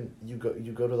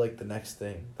to like the next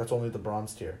thing. That's only the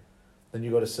bronze tier. Then you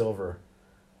go to silver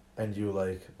and you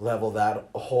like level that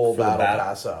whole battle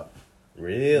pass up.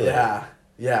 Really? Yeah.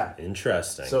 Yeah.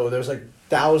 Interesting. So there's like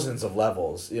thousands of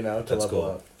levels, to level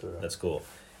up through. That's cool.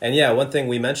 And yeah, one thing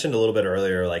we mentioned a little bit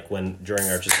earlier, like during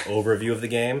our just overview of the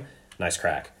game, nice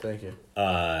crack. Thank you.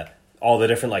 All the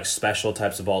different like special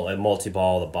types of ball, like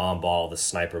multi-ball, the bomb ball, the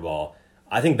sniper ball.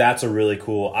 I think that's a really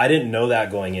cool. I didn't know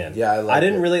that going in. Yeah, I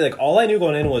didn't really like. All I knew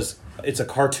going in was it's a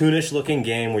cartoonish looking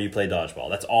game where you play dodgeball.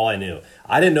 That's all I knew.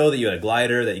 I didn't know that you had a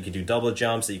glider, that you could do double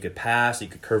jumps, that you could pass, that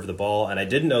you could curve the ball, and I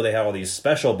didn't know they had all these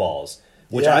special balls,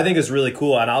 which I think is really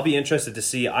cool. And I'll be interested to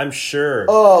see. I'm sure.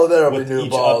 Oh, there'll be new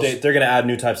each balls. Update, they're going to add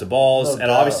new types of balls No and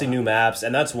doubt. obviously new maps.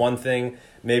 And that's one thing.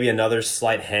 Maybe another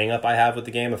slight hang up I have with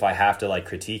the game, if I have to like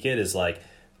critique it, is like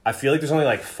I feel like there's only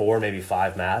like 4, maybe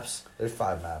 5 maps. There's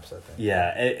 5 maps, I think.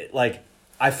 Yeah,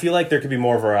 I feel like there could be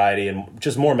more variety and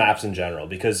just more maps in general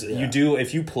because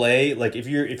if you play like if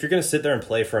you're gonna sit there and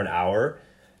play for an hour,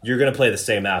 you're gonna play the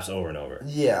same maps over and over.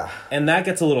 Yeah, and that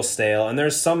gets a little stale. And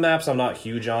there's some maps I'm not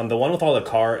huge on. The one with all the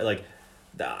car, like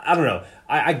I don't know.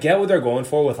 I get what they're going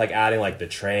for with like adding like the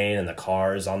train and the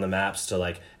cars on the maps to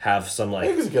like have some like. I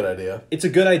think it's a good idea. It's a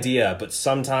good idea, but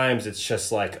sometimes it's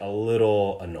just like a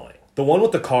little annoying. The one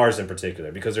with the cars in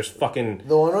particular, because there's fucking...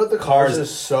 The one with the cars is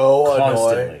so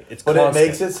constantly. annoying. It's but constant. It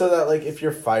makes it so that, like, if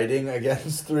you're fighting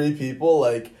against 3 people,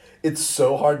 like, it's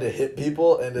so hard to hit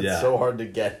people and it's so hard to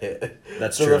get hit.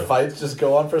 That's so true. The fights just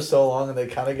go on for so long and they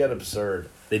kind of get absurd.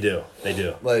 They do.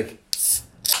 Like,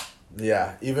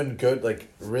 yeah, even good, like,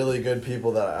 really good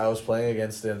people that I was playing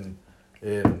against in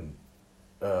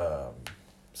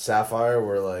Sapphire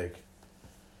were, like...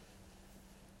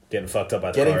 Getting fucked up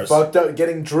by the cars. Getting fucked up,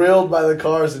 getting drilled by the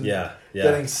cars and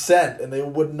getting sent, and they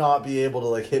would not be able to,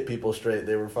 like, hit people straight.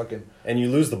 They were fucking... And you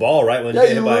lose the ball, right? When you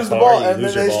get hit by a car, and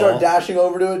then they start dashing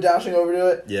over to it.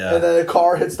 Yeah. And then a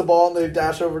car hits the ball, and they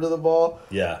dash over to the ball.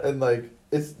 Yeah. And, like,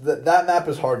 it's that map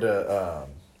is hard to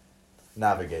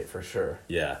navigate, for sure.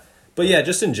 Yeah. But, yeah,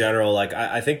 just in general, like,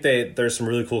 I think there's some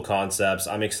really cool concepts.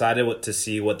 I'm excited to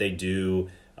see what they do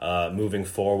moving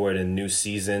forward in new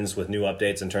seasons with new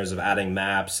updates in terms of adding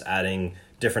maps, adding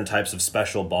different types of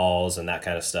special balls and that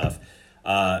kind of stuff.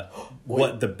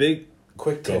 What the big...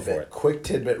 Quick Go for tidbit. it. Quick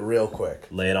tidbit real quick.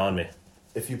 Lay it on me.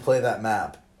 If you play that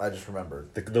map, I just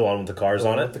remembered. The one with the cars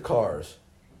on it? With the cars.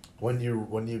 When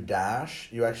you dash,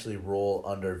 you actually roll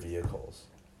under vehicles.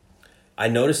 I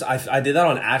noticed... I did that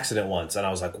on accident once, and I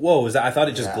was like, whoa, is that... I thought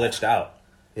it just glitched out.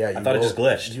 Yeah, I thought it just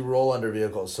glitched. You roll under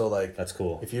vehicles, so, like... That's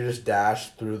cool. If you just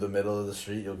dash through the middle of the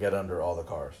street, you'll get under all the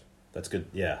cars. That's good.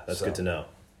 Yeah, that's good to know.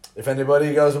 If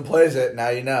anybody goes and plays it, now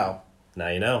you know. Now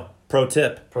you know. Pro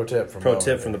tip from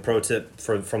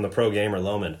the pro gamer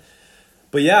Lomund.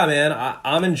 But yeah, man,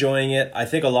 I'm enjoying it. I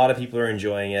think a lot of people are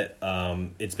enjoying it.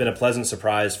 It's been a pleasant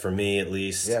surprise for me, at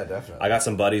least. Yeah, definitely. I got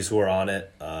some buddies who are on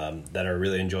it that are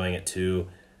really enjoying it too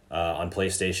on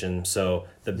PlayStation. So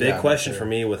the big question for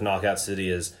me with Knockout City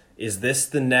is this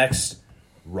the next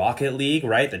Rocket League,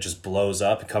 right? That just blows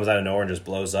up. It comes out of nowhere and just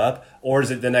blows up. Or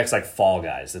is it the next, like, Fall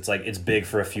Guys? It's like, it's big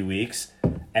for a few weeks.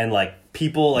 And, like,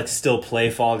 people, like, still play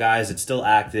Fall Guys. It's still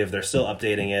active. They're still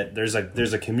updating it. There's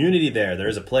a community there.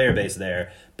 There's a player base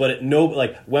there. But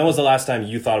when was the last time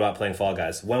you thought about playing Fall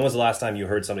Guys? When was the last time you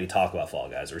heard somebody talk about Fall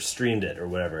Guys or streamed it or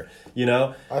whatever? You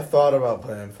know? I thought about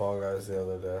playing Fall Guys the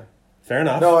other day. Fair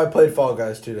enough. No, I played Fall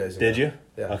Guys 2 days ago. Did you?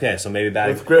 Yeah. Okay, so maybe bad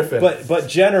with Griffin. But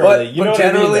generally, you know what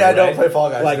I mean, though, I don't right? play Fall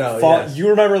Guys. Like, no, yes. You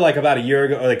remember, like, about a year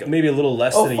ago, or like maybe a little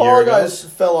less than a year Fall ago. Guys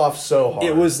fell off so hard.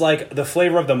 It was like the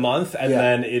flavor of the month, and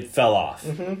then it fell off.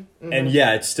 And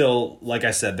yeah, it's still, like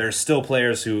I said, there's still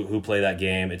players who play that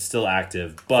game. It's still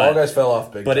active, but Fall Guys fell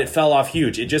off big. But it fell off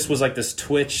huge. It just was like this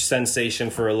Twitch sensation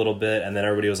for a little bit, and then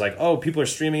everybody was like, "Oh, people are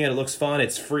streaming it. It looks fun.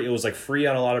 It's free." It was like free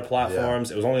on a lot of platforms.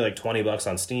 Yeah. It was only like $20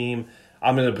 on Steam.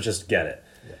 I'm gonna just get it.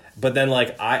 But then,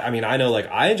 like, I know,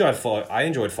 like, I enjoyed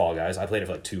Fall Guys. I played it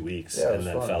for like 2 weeks and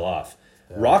then fell off.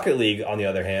 Yeah. Rocket League, on the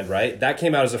other hand, right? That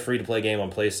came out as a free-to-play game on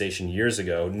PlayStation years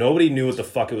ago. Nobody knew what the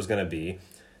fuck it was going to be.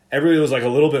 Everybody was, like, a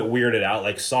little bit weirded out,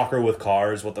 like, soccer with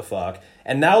cars, what the fuck?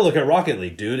 And now look at Rocket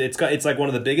League, dude. It's like one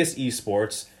of the biggest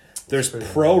esports. There's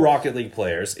pro Rocket League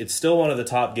players. It's still one of the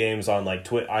top games on, like,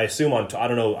 Twitch. I assume I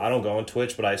don't know, I don't go on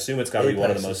Twitch, but I assume it's got to be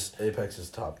one of the most... Apex is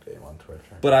top game on Twitch.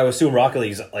 Right? But I assume Rocket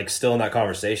League's, like, still in that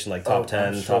conversation, like, top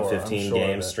 10, top 15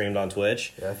 games streamed on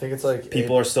Twitch. Yeah, I think it's like...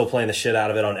 People are still playing the shit out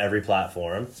of it on every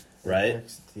platform, right?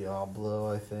 Apex,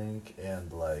 Diablo, I think, and,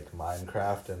 like,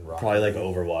 Minecraft and Rocket Probably, like, League.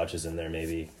 Overwatch is in there,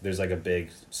 maybe. There's, like, a big...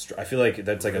 I feel like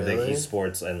that's, like, a big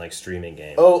esports and, like, streaming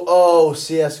game. Oh,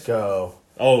 CSGO.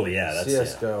 Oh, yeah, that's...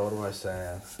 CSGO, what am I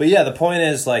saying? But, yeah, the point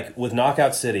is, like, with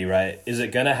Knockout City, right, is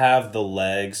it going to have the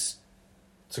legs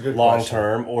it's a good long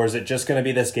term, or is it just going to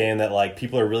be this game that, like,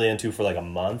 people are really into for, like, a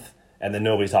month, and then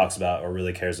nobody talks about or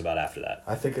really cares about after that?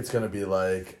 I think it's going to be,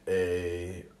 like,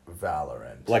 a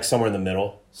Valorant. Like, somewhere in the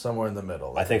middle? Somewhere in the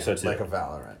middle. I think so, too. Like a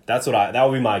Valorant. That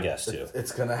would be my guess, too.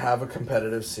 It's going to have a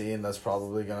competitive scene that's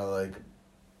probably going to, like,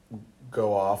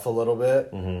 go off a little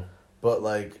bit. Mm-hmm. But,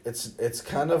 like, it's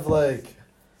kind of like...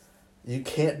 You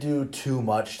can't do too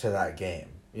much to that game,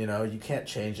 you know? You can't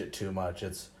change it too much.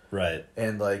 It's right.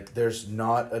 And, like, there's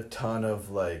not a ton of,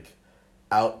 like,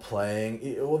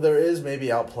 outplaying. Well, there is maybe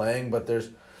outplaying, but there's,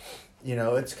 you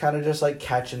know, it's kind of just, like,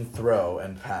 catch and throw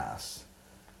and pass.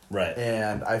 Right.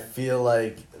 And I feel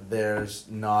like there's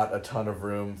not a ton of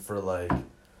room for, like,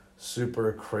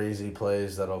 super crazy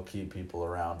plays that'll keep people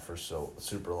around for so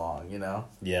super long, you know?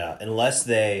 Yeah, unless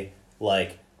they,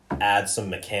 like... add some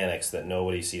mechanics that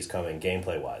nobody sees coming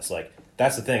gameplay wise. Like,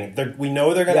 that's the thing. We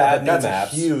know they're going to add new maps.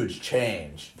 That's a huge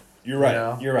change. You're right. You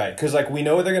know? You're right. Because, like, we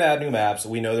know they're going to add new maps.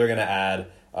 We know they're going to add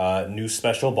new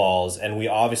special balls, and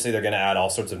they're going to add all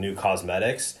sorts of new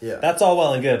cosmetics. Yeah. That's all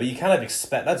well and good, but you kind of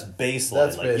expect that's baseline.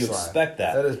 That's like baseline. you expect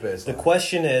that. That is baseline. The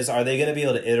question is, are they going to be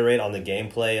able to iterate on the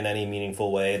gameplay in any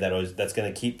meaningful way that's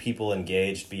going to keep people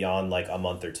engaged beyond like a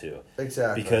month or two?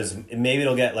 Exactly. Because maybe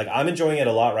it'll get like I'm enjoying it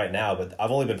a lot right now, but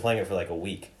I've only been playing it for like a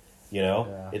week. You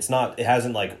know, it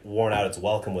hasn't like worn out its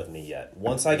welcome with me yet.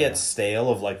 Once I get stale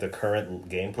of like the current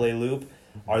gameplay loop,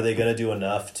 are they going to do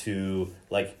enough to,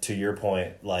 like, to your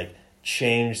point, like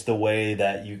change the way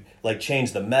that you like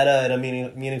change the meta in a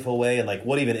meaningful way? And like,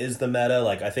 what even is the meta?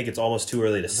 Like, I think it's almost too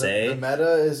early to say. The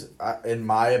meta is, in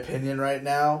my opinion, right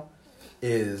now,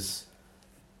 is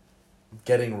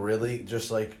getting really just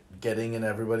like getting in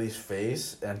everybody's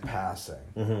face and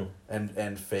passing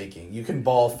and faking. You can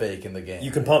ball fake in the game.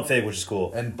 You can pump fake, which is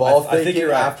cool. And ball I think faking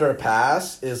you're right. after a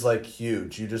pass is like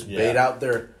huge. You just bait out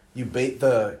you bait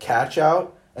the catch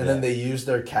out, and then they use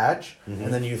their catch,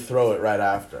 and then you throw it right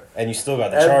after. And you still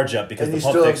got the charge up because the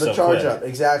pump fake's so quick. And you still have the charge up,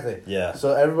 exactly. Yeah.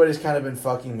 So everybody's kind of been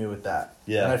fucking me with that.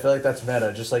 Yeah. And I feel like that's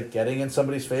meta, just like getting in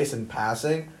somebody's face and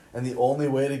passing, and the only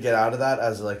way to get out of that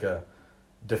as like a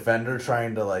defender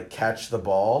trying to like catch the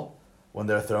ball when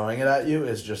they're throwing it at you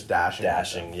is just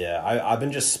dashing. Yeah. I've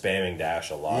been just spamming dash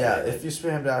a lot. Yeah, lately. if you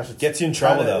spam dash, it gets you in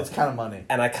trouble though. It's kind of money.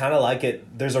 And I kind of like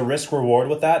it. There's a risk reward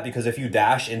with that because if you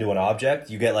dash into an object,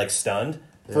 you get like stunned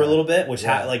for a little bit. Which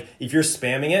like if you're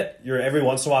spamming it, every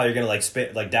once in a while you're gonna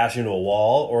like dash into a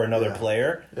wall or another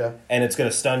player. Yeah. And it's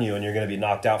gonna stun you, and you're gonna be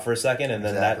knocked out for a second, and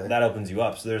then that opens you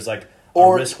up. So there's like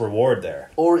a risk reward there.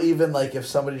 Or even like if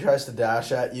somebody tries to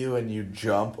dash at you and you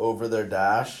jump over their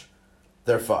dash,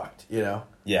 they're fucked. You know.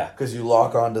 Yeah. Because you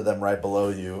lock onto them right below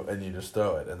you and you just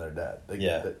throw it and they're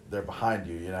dead. They're behind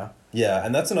you, you know? Yeah,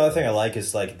 and that's another thing I like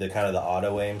is like the kind of the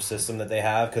auto aim system that they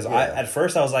have. Because at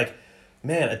first I was like,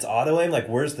 man, it's auto aim. Like,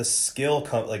 where's the skill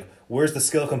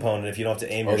component if you don't have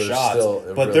to aim your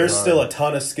shots? But there's still a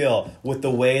ton of skill with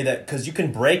the way that because you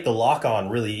can break the lock on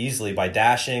really easily by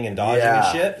dashing and dodging and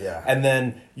shit. Yeah. And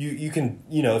then you can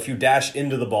if you dash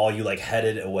into the ball, you like head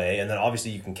it away, and then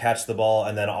obviously you can catch the ball,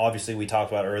 and then obviously we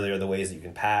talked about earlier the ways that you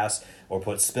can pass or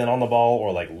put spin on the ball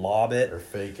or like lob it or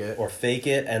fake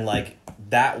it, and like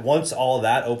that once all of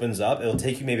that opens up, it'll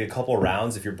take you maybe a couple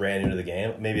rounds if you're brand new to the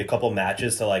game, maybe a couple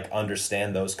matches to like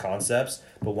understand those concepts.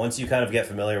 But once you kind of get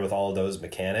familiar with all of those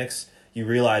mechanics, you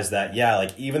realize that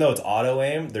like even though it's auto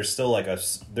aim, there's still like a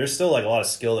lot of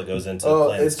skill that goes into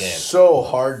playing this game. It's so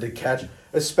hard to catch,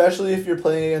 especially if you're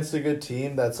playing against a good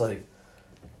team that's like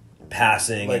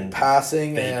passing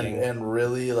and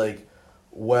really like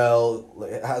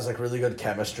has like really good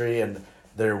chemistry, and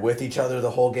they're with each other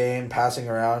the whole game, passing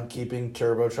around, keeping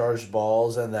turbocharged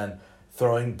balls, and then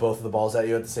throwing both of the balls at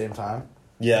you at the same time.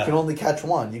 Yeah. You can only catch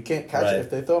one. You can't catch it. If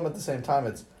they throw them at the same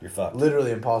time, you're fucked.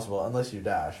 Literally impossible unless you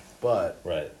dash. But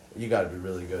right. You got to be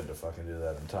really good to fucking do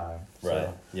that in time. Right.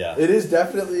 So, yeah. It is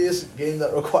definitely a game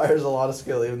that requires a lot of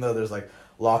skill, even though there's like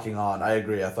locking on. I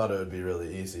agree. I thought it would be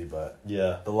really easy, but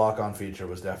the lock on feature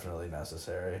was definitely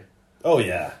necessary. Oh,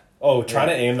 yeah. Oh, trying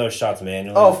to aim those shots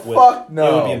manually. Oh, fuck no.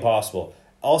 It would be impossible.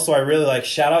 Also, I really like,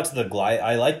 shout out to the glide.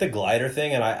 I like the glider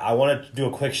thing, and I want to do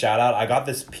a quick shout out. I got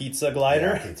this pizza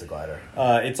glider. Yeah, pizza glider.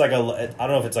 It's like I don't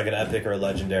know if it's like an epic or a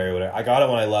legendary or whatever. I got it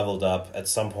when I leveled up at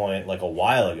some point, like a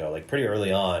while ago, like pretty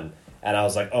early on. And I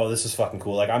was like, oh, this is fucking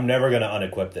cool. Like, I'm never going to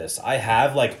unequip this. I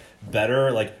have like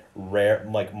better, like rare,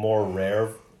 like more rare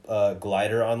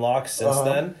glider unlocks since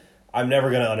then. I'm never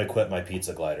going to unequip my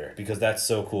pizza glider because that's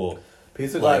so cool.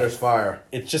 Pizza glider's fire.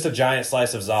 It's just a giant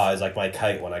slice of za. It's like my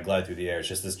kite when I glide through the air. It's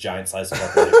just this giant slice of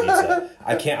pepperoni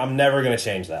pizza. I'm never gonna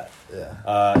change that.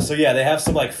 Yeah. So yeah, they have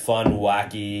some like fun,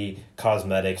 wacky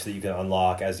cosmetics that you can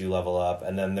unlock as you level up,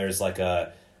 and then there's like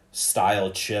a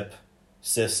style chip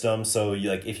system. So you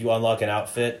like if you unlock an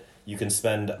outfit, you can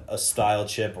spend a style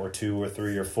chip or 2 or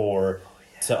 3 or 4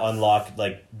 to unlock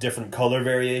like different color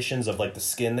variations of like the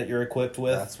skin that you're equipped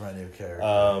with. That's my new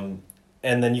character.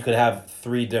 And then you could have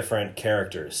 3 different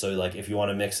characters. So, like, if you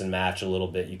want to mix and match a little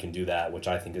bit, you can do that, which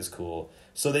I think is cool.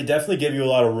 So they definitely give you a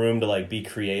lot of room to, like, be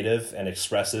creative and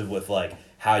expressive with, like,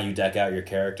 how you deck out your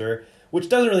character, which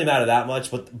doesn't really matter that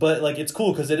much, but like, it's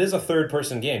cool because it is a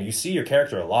third-person game. You see your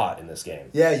character a lot in this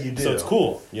game. Yeah, you do. So it's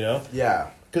cool, you know?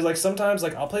 Yeah. Because, like, sometimes,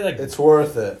 like, I'll play, like... It's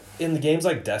worth it. In the games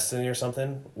like Destiny or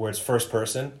something, where it's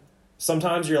first-person,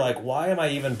 sometimes you're like, why am I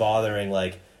even bothering,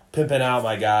 like... pimping out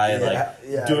my guy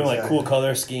and doing like cool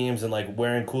color schemes and like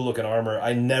wearing cool looking armor.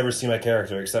 I never see my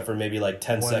character except for maybe like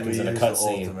 10 seconds in a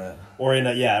cutscene, or in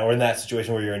that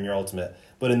situation where you're in your ultimate.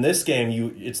 But in this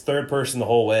game, it's third person the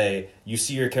whole way. You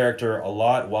see your character a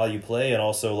lot while you play, and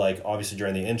also like obviously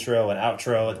during the intro and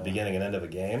outro at the beginning and end of a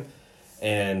game.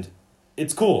 And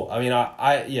it's cool. I mean,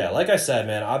 like I said,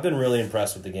 man, I've been really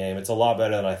impressed with the game. It's a lot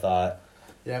better than I thought.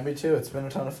 Yeah, me too. It's been a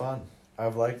ton of fun.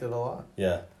 I've liked it a lot.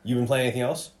 Yeah. You been playing anything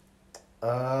else?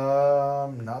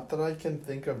 Not that I can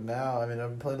think of now. I mean, I've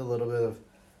been playing a little bit of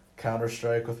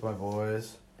Counter-Strike with my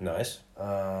boys. Nice.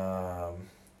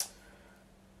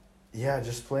 Yeah,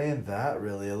 just playing that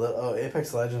really. A little,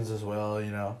 Apex Legends as well,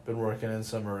 you know. Been working in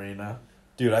some arena.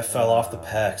 Dude, I fell off the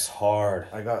pecs hard.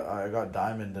 I got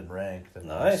diamond and ranked. And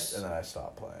Nice. Then I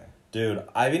stopped playing. Dude,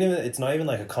 it's not even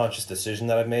like a conscious decision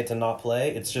that I've made to not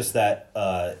play. It's just that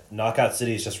Knockout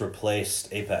City has just replaced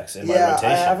Apex in my rotation.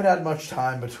 I haven't had much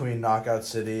time between Knockout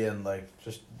City and like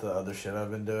just the other shit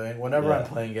I've been doing. Whenever I'm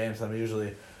playing games, I'm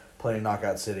usually playing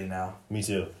Knockout City now. Me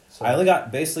too. So, I only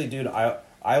got basically, dude.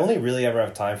 I only really ever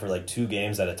have time for like 2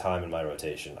 games at a time in my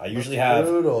rotation. I usually have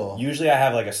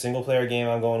like a single player game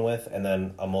I'm going with, and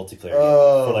then a multiplayer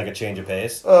game for like a change of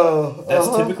pace.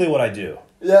 That's typically what I do.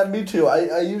 Yeah, me too.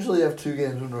 I usually have 2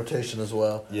 games in rotation as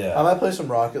well. Yeah. I might play some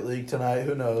Rocket League tonight.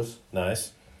 Who knows?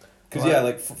 Nice. Because yeah,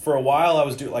 like for a while I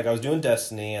was doing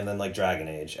Destiny and then like Dragon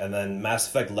Age, and then Mass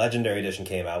Effect Legendary Edition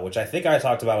came out, which I think I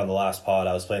talked about on the last pod.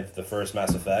 I was playing the first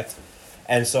Mass Effect,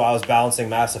 and so I was balancing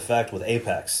Mass Effect with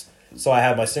Apex. So I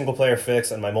had my single player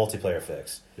fix and my multiplayer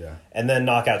fix. Yeah. And then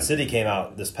Knockout City came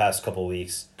out this past couple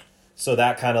weeks. So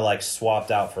that kind of like swapped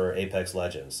out for Apex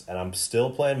Legends. And I'm still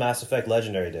playing Mass Effect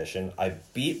Legendary Edition. I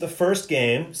beat the first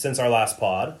game since our last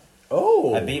pod.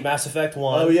 Oh. I beat Mass Effect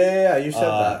 1. Oh, yeah. You said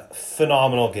that.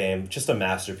 Phenomenal game. Just a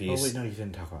masterpiece. Oh, wait, no, you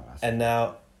didn't talk about Mass Effect. And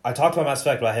now, I talked about Mass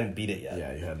Effect, but I hadn't beat it yet.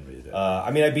 Yeah, you hadn't beat it. I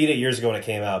mean, I beat it years ago when it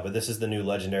came out, but this is the new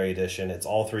Legendary Edition. It's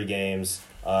all 3 games,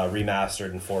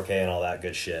 remastered in 4K and all that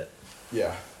good shit.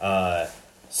 Yeah.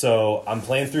 So I'm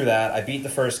playing through that. I beat the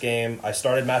first game. I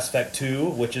started Mass Effect 2,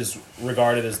 which is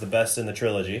regarded as the best in the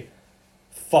trilogy.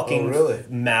 Fucking really?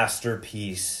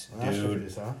 Masterpiece, dude.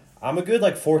 Masterpiece, huh? I'm a good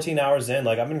like 14 hours in.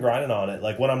 Like I've been grinding on it.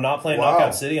 Like when I'm not playing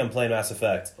Knockout City, I'm playing Mass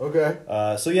Effect. Okay.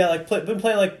 So yeah, like been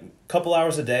playing like a couple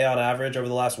hours a day on average over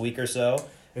the last week or so.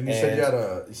 And you said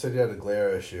you had a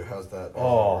glare issue. How's that?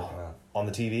 On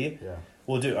the TV? Yeah.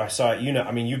 Well, dude, I saw it. You know,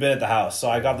 I mean, you've been at the house, so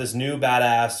I got this new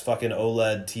badass fucking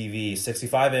OLED TV,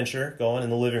 65-incher, going in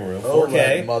the living room,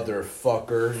 4K,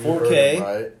 motherfucker, 4K.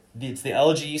 Right? It's the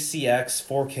LG CX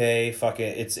 4K. Fucking,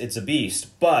 it's a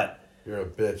beast, but you're a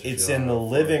bitch. It's in the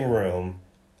living room,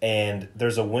 and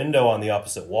there's a window on the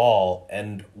opposite wall,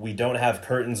 and we don't have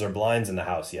curtains or blinds in the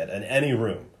house yet, in any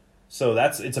room. So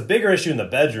it's a bigger issue in the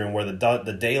bedroom where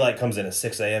the daylight comes in at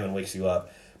 6 a.m. and wakes you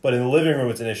up. But in the living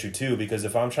room, it's an issue too, because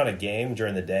if I'm trying to game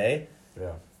during the day,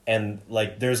 and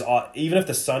like even if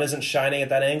the sun isn't shining at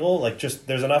that angle, like just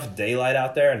there's enough daylight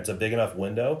out there and it's a big enough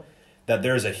window that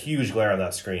there's a huge glare on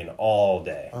that screen all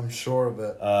day. I'm sure of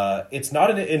it. It's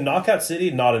not in Knockout City,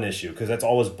 not an issue because that's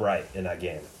always bright in that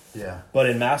game. Yeah.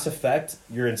 But in Mass Effect,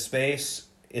 you're in space.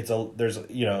 There's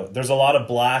a lot of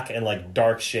black and like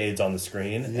dark shades on the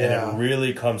screen, and it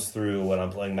really comes through when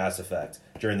I'm playing Mass Effect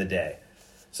during the day.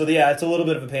 So yeah, it's a little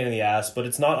bit of a pain in the ass, but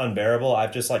it's not unbearable.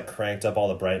 I've just like cranked up all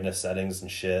the brightness settings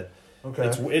and shit. Okay.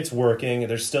 It's working.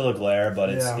 There's still a glare, but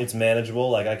it's manageable.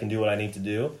 Like I can do what I need to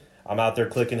do. I'm out there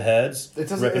clicking heads, ripping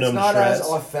them to shreds. It's not as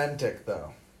authentic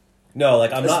though. No,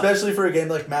 like I'm not. Especially for a game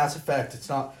like Mass Effect, it's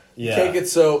not. You can't get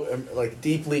so like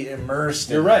deeply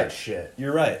immersed in that shit.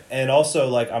 You're right, and also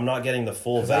like I'm not getting the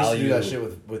full value. I used to do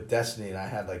that shit with Destiny, and I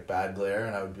had like bad glare,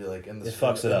 and I would be like in the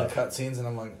cutscenes, and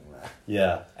I'm like.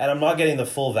 Yeah, and I'm not getting the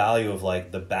full value of like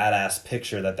the badass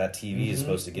picture that TV is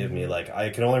supposed to give me. Like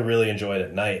I can only really enjoy it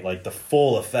at night, like the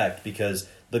full effect, because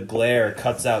the glare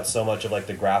cuts out so much of like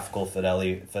the graphical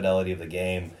fidelity of the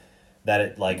game that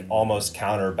it like almost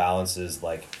counterbalances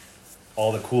like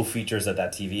all the cool features that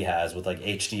TV has with like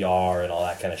HDR and all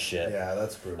that kind of shit. Yeah,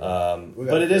 that's brutal.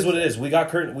 But it is what it is. We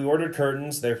ordered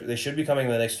curtains. They should be coming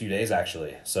in the next few days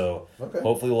actually. So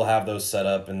hopefully we'll have those set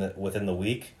up within the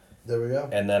week. There we go.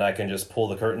 And then I can just pull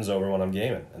the curtains over when I'm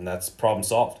gaming, and that's problem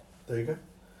solved. There you go.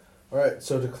 All right,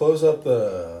 so to close up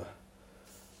the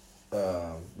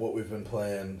what we've been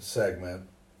playing segment,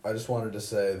 I just wanted to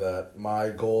say that my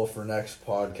goal for next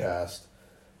podcast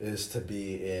is to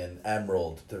be in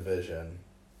Emerald Division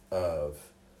of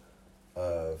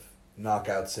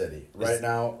Knockout City. Right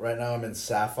now I'm in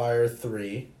Sapphire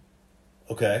 3.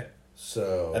 Okay.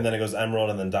 So and then it goes Emerald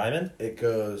and then Diamond? It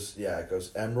goes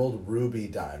Emerald, Ruby,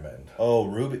 Diamond. Oh,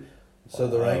 Ruby. So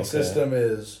the rank system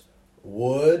is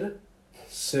wood,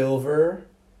 silver.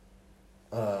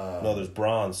 No, there's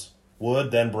bronze. Wood,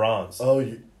 then bronze. Oh,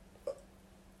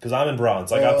 because I'm in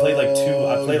bronze. Like I played like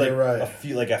right. a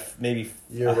few, like maybe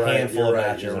a handful of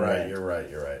matches. You're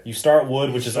right. You start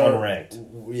wood, which is unranked.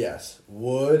 Yes,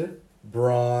 wood,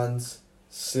 bronze,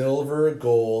 silver,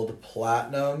 gold,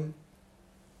 platinum,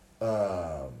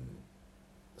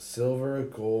 silver,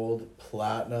 gold,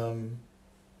 platinum,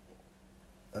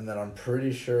 and then I'm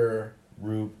pretty sure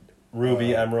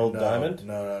Ruby, emerald, no, diamond?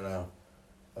 No.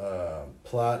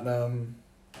 Platinum.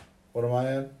 What am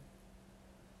I in?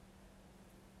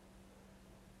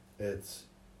 It's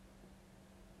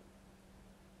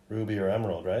Ruby or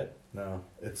emerald, right? no.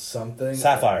 It's something.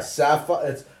 Sapphire.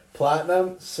 It's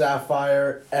platinum,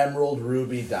 sapphire, emerald,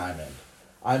 ruby, diamond.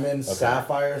 I'm in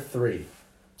sapphire 3.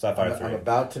 Sapphire 3. I'm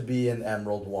about to be in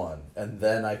emerald 1, and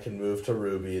then I can move to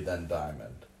ruby, then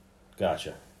diamond.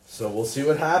 Gotcha. So we'll see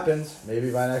what happens.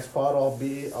 Maybe by next pod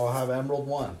I'll have emerald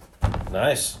 1.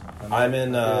 Nice. I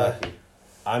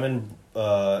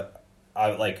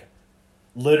like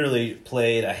literally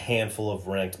played a handful of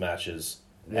ranked matches,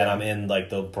 and I'm in like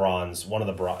the bronze,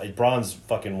 bronze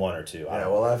fucking 1 or 2. Yeah,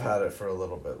 well, I've had it for a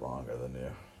little bit longer than you,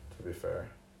 to be fair.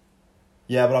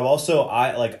 Yeah, but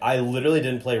I literally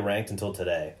didn't play ranked until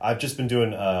today. I've just been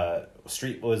doing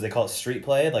street, what do they call it, street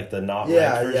play, like the not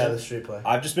ranked version. Yeah, the street play.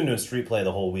 I've just been doing street play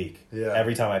the whole week. Yeah.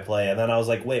 Every time I play, and then I was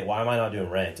like, wait, why am I not doing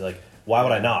ranked? Like, why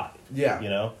would I not? Yeah. You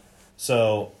know?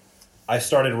 So I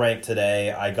started ranked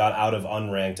today. I got out of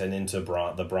unranked and into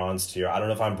the bronze tier. I don't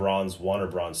know if I'm bronze 1 or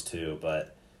bronze 2,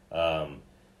 but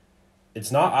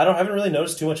it's not. I haven't really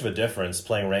noticed too much of a difference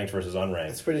playing ranked versus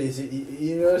unranked. It's pretty easy.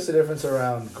 You notice the difference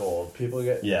around gold. People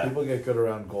get good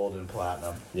around gold and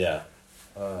platinum. Yeah.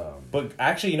 But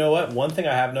actually, you know what? One thing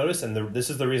I have noticed, and this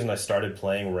is the reason I started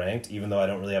playing ranked, even though I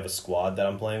don't really have a squad that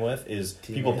I'm playing with, is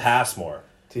people pass more.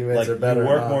 Teammates are better. You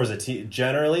work more as a team.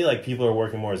 Generally, like, people are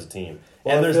working more as a team.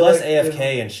 Well, and there's less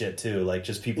AFK and shit, too. Like,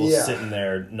 just people sitting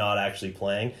there not actually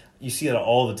playing. You see that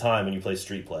all the time when you play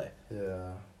street play. Yeah.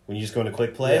 When you just go into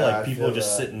quick play, like, people are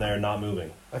just sitting there not moving.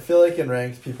 I feel like in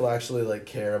ranked, people actually, like,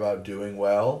 care about doing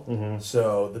well. Mm-hmm.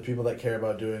 So the people that care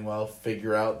about doing well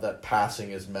figure out that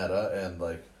passing is meta and,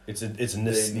 like... It's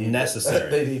necessary.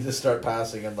 They need to start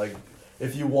passing. And, like,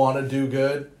 if you want to do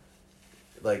good,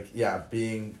 like,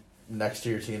 being next to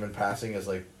your team and passing is,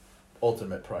 like,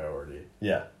 ultimate priority.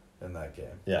 Yeah. In that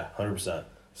game. Yeah, 100%.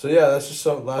 So, that's just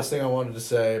some last thing I wanted to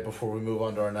say before we move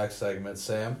on to our next segment.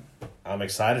 Sam? I'm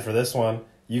excited for this one.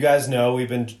 You guys know we've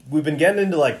been getting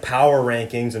into like power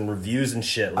rankings and reviews and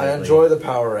shit lately. I enjoy the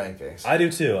power rankings. I do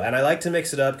too, and I like to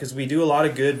mix it up because we do a lot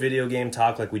of good video game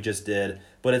talk like we just did,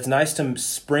 but it's nice to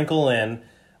sprinkle in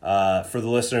for the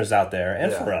listeners out there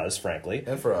and for us, frankly,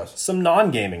 and for us, some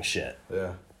non-gaming shit.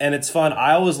 Yeah, and it's fun.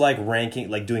 I always like ranking,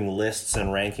 like doing lists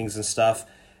and rankings and stuff,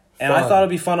 and I thought it'd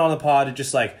be fun on the pod to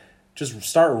just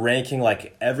start ranking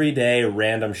like everyday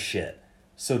random shit.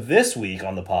 So this week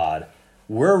on the pod,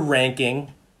 we're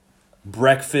ranking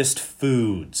breakfast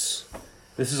foods.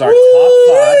 This is our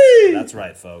top 5. That's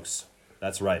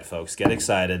right, folks. Get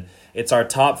excited. It's our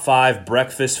top 5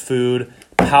 breakfast food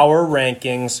power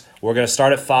rankings. We're going to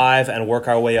start at 5 and work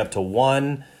our way up to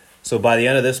 1. So by the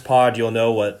end of this pod, you'll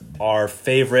know what our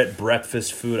favorite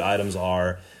breakfast food items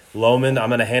are. Lomund, I'm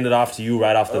going to hand it off to you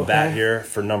right off the bat here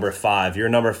for number 5. Your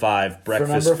number 5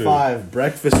 breakfast food. For number 5,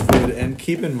 breakfast food. And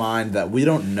keep in mind that we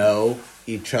don't know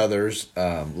each other's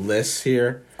lists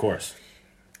here. Of course.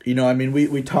 You know, I mean,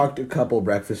 we talked a couple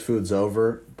breakfast foods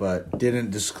over, but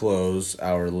didn't disclose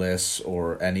our lists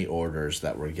or any orders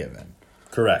that were given.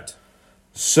 Correct.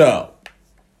 So,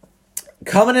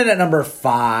 coming in at number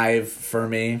 5 for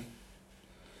me,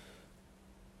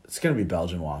 it's going to be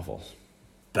Belgian waffles.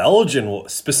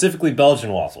 Specifically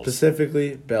Belgian waffles.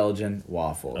 Specifically Belgian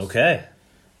waffles. Okay.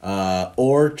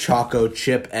 Or Choco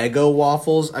Chip Eggo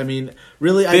waffles. I mean,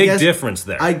 really, big difference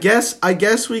there. I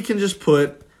guess we can just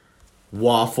put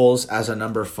waffles as a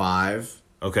number 5.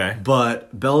 Okay. But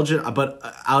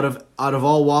out of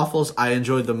all waffles, I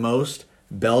enjoyed the most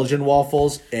Belgian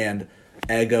waffles and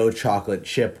Eggo chocolate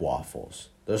chip waffles.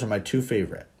 Those are my 2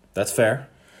 favorite. That's fair.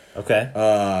 Okay.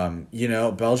 You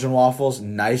know, Belgian waffles,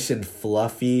 nice and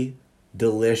fluffy,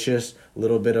 delicious,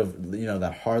 little bit of, you know,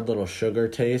 that hard little sugar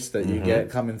taste that you get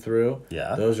coming through.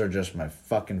 Yeah. Those are just my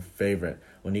fucking favorite.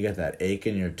 When you get that ache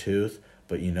in your tooth,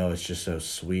 but you know it's just so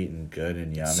sweet and good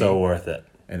and yummy. So worth it.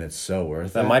 And it's so worth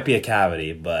it. That might be a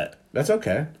cavity, but... That's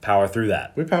okay. Power through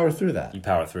that. We power through that. You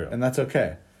power through. And that's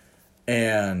okay.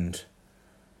 And...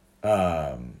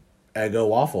 Eggo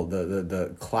waffle,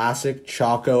 the classic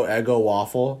Choco Eggo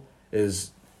waffle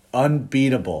is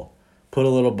unbeatable. Put a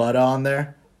little butter on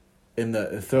there,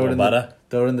 throw it in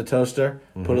the toaster.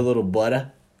 Put a little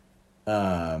butter,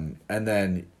 and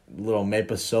then a little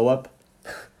maple syrup,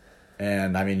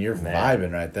 and I mean you're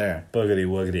vibing right there. Boogity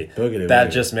woogity. That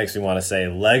just makes me want to say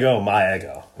Lego my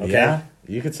Eggo. Okay, yeah,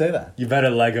 you could say that. You better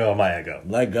Lego my Eggo.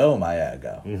 Let go my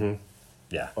Eggo.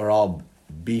 Yeah. Or I'll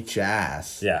Beach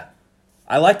ass. Yeah.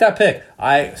 I like that pick.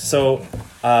 So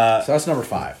that's number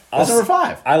 5. That's number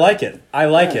 5. I like it.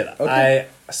 Okay.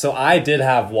 I did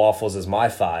have waffles as my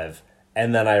 5,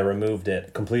 and then I removed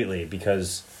it completely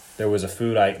because there was a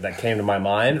food that came to my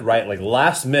mind right like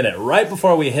last minute, right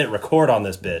before we hit record on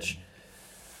this bitch.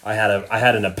 I had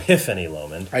an epiphany,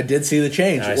 Lomund. I did see the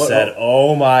change. And I said,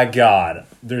 "Oh my god,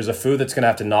 there's a food that's gonna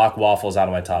have to knock waffles out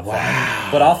of my top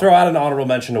 5." But I'll throw out an honorable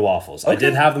mention to waffles. Okay. I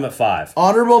did have them at 5.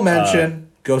 Honorable mention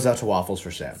goes out to waffles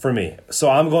for Sam. For me. So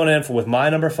I'm going in with my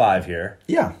number 5 here.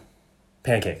 Yeah.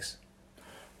 Pancakes.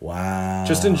 Wow.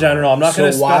 Just in general. I'm not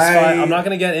going to specify. I'm not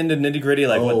going to get into nitty gritty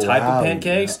like what type of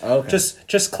pancakes. Yeah. Okay.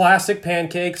 Just classic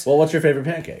pancakes. Well, what's your favorite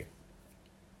pancake?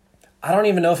 I don't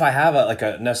even know if I have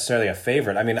necessarily a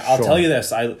favorite. I mean, I'll tell you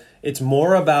this. It's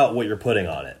more about what you're putting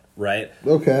on it, right?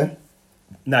 Okay.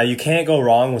 Now, you can't go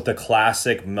wrong with the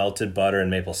classic melted butter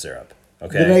and maple syrup.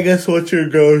 Okay. Then I guess what's your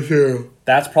go-to?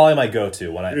 That's probably my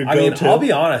go-to. I'll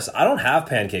be honest, I don't have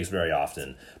pancakes very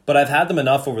often, but I've had them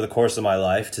enough over the course of my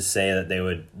life to say that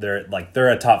they're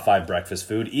a top 5 breakfast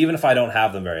food, even if I don't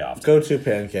have them very often. Go-to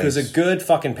pancakes. Because a good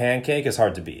fucking pancake is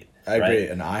hard to beat. I agree.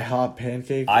 An IHOP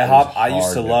pancake. I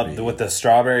used to love with the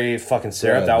strawberry fucking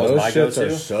syrup. That was my go-to.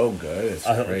 Those shits are so good. It's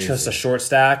crazy. Just a short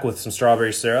stack with some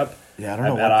strawberry syrup. Yeah, I don't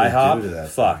know at what IHOP. they do to that.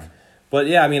 Fuck. Thing. But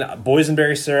yeah, I mean,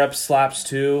 boysenberry syrup slaps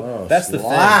too. Oh, that's the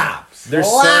slaps.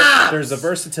 thing. There's a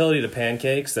versatility to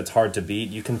pancakes that's hard to beat.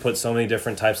 You can put so many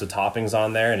different types of toppings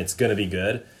on there, and it's gonna be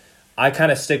good. I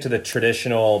kind of stick to the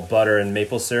traditional butter and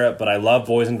maple syrup, but I love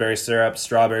boysenberry syrup,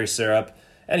 strawberry syrup.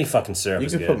 Any fucking syrup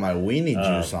is good. You could put my weenie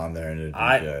juice on there and it'd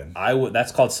be good. I would.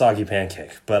 That's called soggy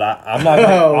pancake, but I'm not.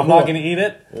 I'm not going to eat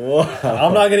it. Whoa.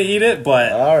 I'm not going to eat it.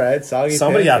 But all right, soggy.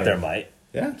 Somebody pancake. out there might.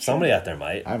 Yeah, somebody out there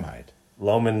might. I might.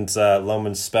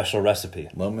 Lomund's special recipe.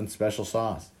 Lomund's special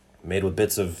sauce made with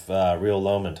bits of real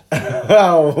Lomund.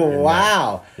 Oh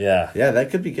wow! Yeah, that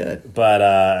could be good.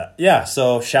 But yeah.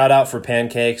 So shout out for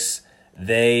pancakes.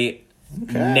 They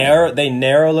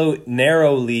narrowly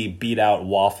beat out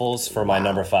waffles for my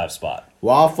number 5 spot.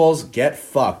 Waffles get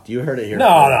fucked. You heard it here. No.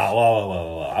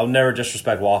 Whoa. I'll never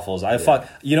disrespect waffles.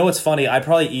 You know what's funny? I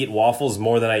probably eat waffles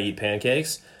more than I eat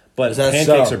pancakes, but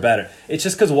pancakes are better. It's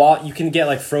just because you can get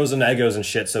like frozen Eggos and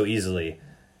shit so easily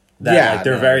that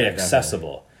they're very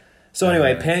accessible. So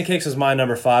anyway, pancakes is my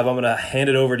number 5. I'm gonna hand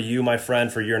it over to you, my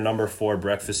friend, for your number 4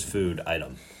 breakfast food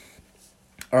item.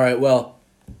 All right. Well,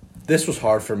 this was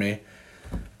hard for me.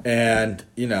 And,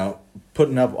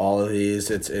 putting up all of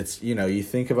these, it's you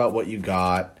think about what you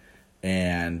got,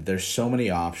 and there's so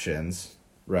many options,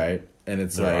 right? And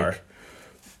it's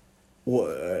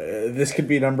this could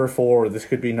be number 4, this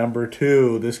could be number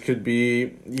 2, this could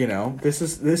be, this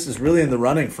is really in the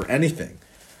running for anything.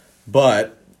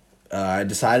 But I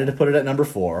decided to put it at number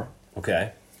 4.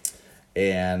 Okay.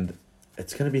 And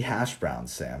it's going to be hash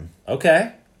browns, Sam.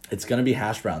 Okay. It's going to be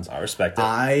hash browns. I respect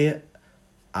it.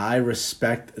 I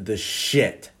respect the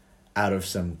shit out of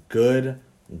some good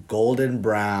golden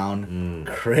brown,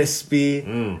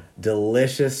 crispy,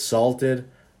 delicious, salted,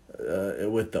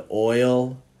 with the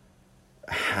oil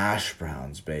hash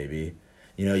browns, baby.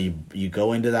 You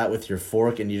go into that with your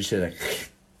fork and you just hit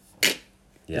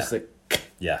just like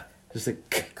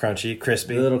crunchy,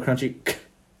 crispy, a little crunchy,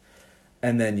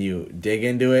 and then you dig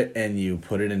into it and you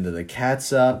put it into the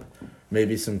catsup.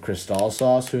 Maybe some Cristal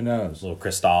sauce. Who knows? A little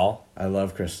Cristal. I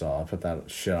love Cristal. I'll put that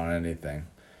shit on anything.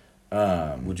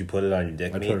 Would you put it on your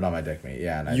dick meat? I'd put it on my dick meat.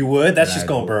 Yeah. And you would? That's just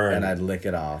gonna burn. And I'd lick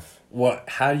it off. What?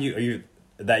 How do you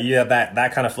have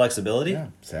that kind of flexibility? Yeah,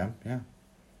 Sam. Yeah.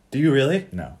 Do you really?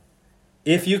 No.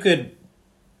 If you could.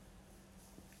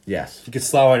 Yes. If you could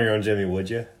slow on your own Jimmy, would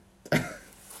you?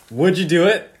 Would you do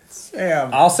it?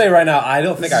 Sam. I'll say right now, I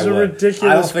don't think I would. This is a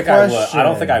ridiculous question. I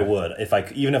don't think I would.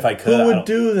 Even if I could. Who would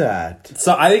do that?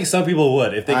 So I think some people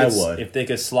would. If they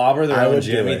could slobber their own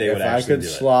Jimmy, they would actually do it. If I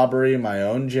could slobbery my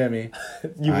own Jimmy,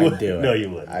 I'd do it. No, you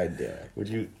wouldn't. I'd do it.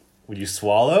 Would you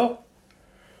swallow?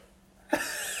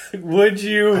 Would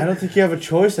you? I don't think you have a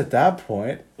choice at that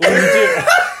point. What do you do?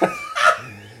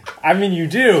 I mean, you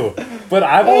do, but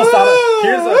I've always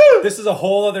thought this is a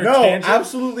whole other tangent. No,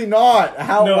 absolutely not.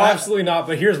 Absolutely not.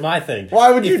 But here's my thing.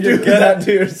 Why would you do that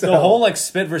to yourself? The whole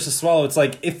spit versus swallow. It's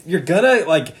like if you're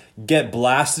gonna get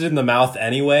blasted in the mouth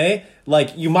anyway,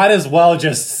 you might as well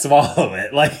just swallow it.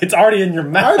 It's already in your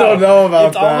mouth. I don't know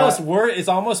about that. It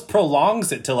almost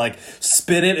prolongs it to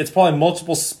spit it. It's probably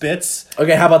multiple spits.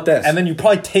 Okay, how about this? And then you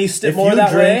probably taste it more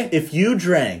that way. If you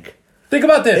drank. Think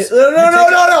about this. No,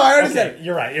 I already said it.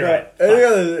 You're right.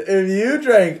 If you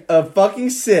drank a fucking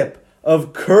sip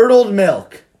of curdled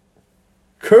milk,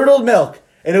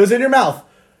 and it was in your mouth,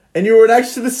 and you were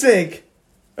next to the sink,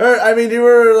 Or, I mean, you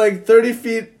were like 30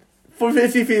 feet,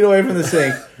 50 feet away from the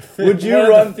sink. Would you What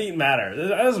run? do the feet matter?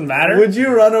 That doesn't matter. Would you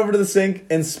run over to the sink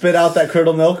and spit out that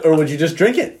curdled milk, or would you just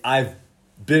drink it? I've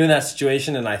been in that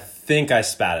situation, and I think I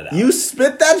spat it out. You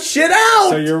spit that shit out!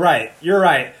 So you're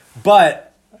right.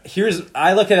 But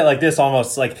I look at it like this,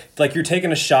 almost like you're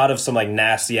taking a shot of some like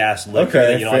nasty ass liquor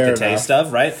that you don't like the taste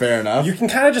of, right? Fair enough. You can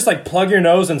kind of just like plug your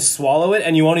nose and swallow it,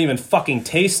 and you won't even fucking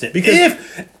taste it.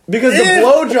 Because the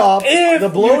blowjob, If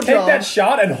you take that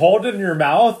shot and hold it in your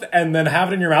mouth, and then have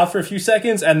it in your mouth for a few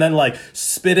seconds, and then like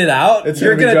spit it out,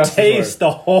 you're gonna taste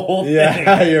the whole thing.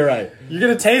 Yeah, you're right. You're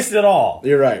gonna taste it all.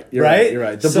 You're right. You're right. You're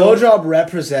right. The blowjob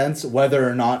represents whether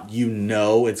or not you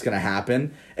know it's gonna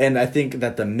happen, and I think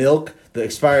that the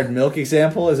expired milk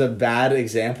example is a bad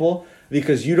example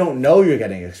because you don't know you're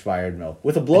getting expired milk.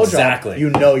 With a blowjob,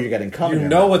 you know you're getting cum. You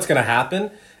know what's gonna happen.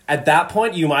 At that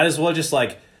point, you might as well just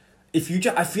like. I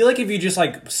feel like if you just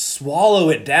like swallow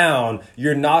it down,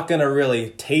 you're not gonna really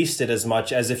taste it as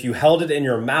much as if you held it in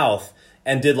your mouth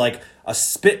and did like a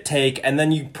spit take, and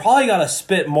then you probably gotta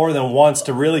spit more than once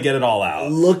to really get it all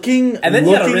out. Looking at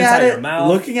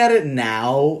it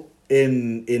now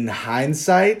in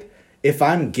hindsight, if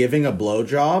I'm giving a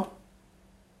blowjob,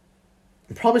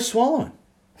 I'm probably swallowing.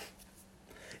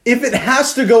 If it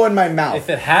has to go in my mouth. If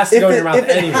it has to go in your mouth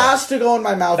anyway. If it has to go in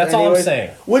my mouth That's all I'm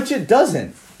saying. Which it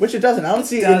doesn't. I don't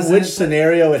see in which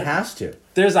scenario it has to.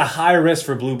 There's a high risk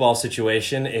for blue ball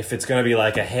situation if it's going to be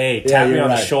like a, hey, tap me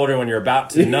on the shoulder when you're about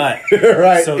to nut. You're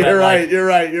right. You're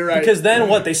right. Because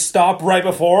then they stop right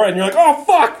before and you're like, oh,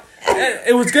 fuck.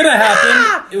 It was going to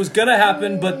happen. It was going to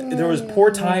happen, but there was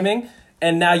poor timing.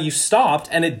 And now you stopped,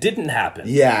 and it didn't happen.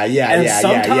 And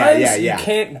sometimes you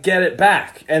can't get it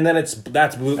back, and then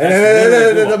that's blue.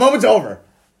 The moment's over.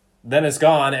 Then it's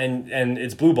gone, and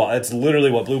it's blue ball. It's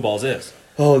literally what blue balls is.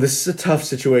 Oh, this is a tough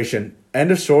situation. End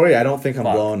of story. I don't think I'm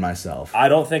blowing myself. I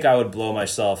don't think I would blow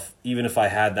myself, even if I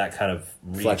had that kind of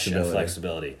reach and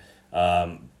flexibility.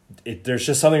 There's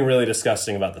just something really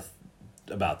disgusting about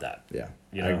that. Yeah,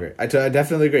 you know? I agree. I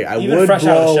definitely agree. Even fresh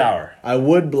out of the shower. I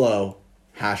would blow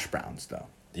hash browns, though.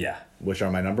 Yeah. Which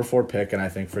are my number 4 pick, and I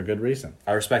think for good reason.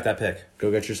 I respect that pick. Go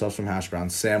get yourself some hash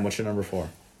browns. Sam, what's your number 4?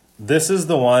 This is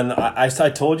the one, I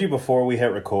told you before we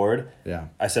hit record. Yeah.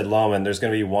 I said, Lomund, there's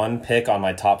going to be one pick on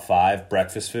my top 5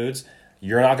 breakfast foods.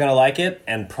 You're not going to like it,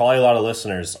 and probably a lot of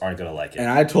listeners aren't going to like it. And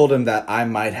I told him that I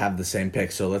might have the same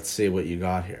pick, so let's see what you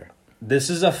got here.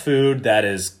 This is a food that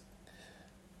is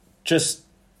just...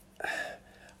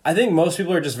 I think most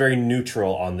people are just very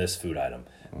neutral on this food item.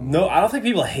 No, I don't think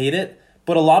people hate it,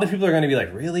 but a lot of people are going to be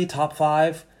like, really? Top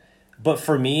 5? But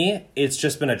for me, it's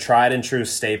just been a tried and true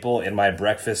staple in my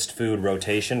breakfast food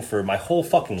rotation for my whole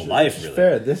fucking life, really.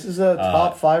 Fair. This is a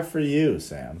top 5 for you,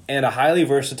 Sam. And a highly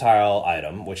versatile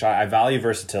item, which I value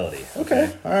versatility.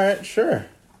 Okay. All right. Sure.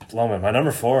 Lomund, my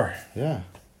number 4. Yeah.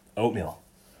 Oatmeal.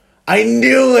 I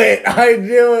knew it. I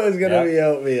knew it was going to be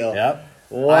oatmeal. Yep.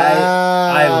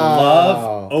 Wow. I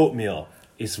love oatmeal.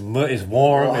 It's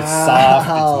warm, it's soft,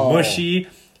 it's mushy,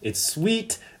 it's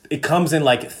sweet. It comes in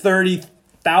like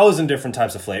 30,000 different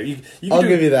types of flavor. I'll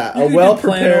give you that. A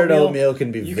well-prepared oatmeal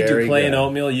can be very good. You could do plain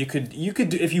oatmeal. You could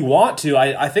do, if you want to.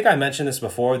 I think I mentioned this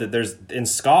before, that there's, in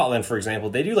Scotland, for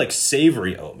example, they do like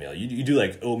savory oatmeal. You do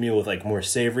like oatmeal with like more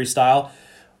savory style.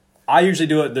 I usually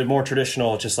do it the more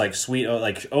traditional, just like sweet,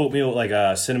 like oatmeal,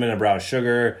 like cinnamon and brown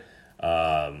sugar.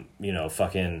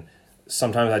 Fucking.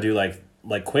 Sometimes I do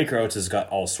like Quaker Oats has got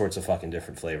all sorts of fucking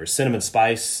different flavors. Cinnamon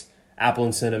spice, apple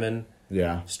and cinnamon.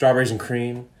 Yeah. Strawberries and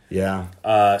cream. Yeah.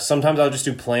 Sometimes I'll just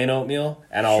do plain oatmeal,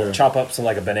 and I'll chop up some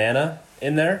like a banana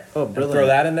in there. Oh, brilliant. And throw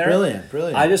that in there.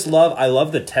 Brilliant. I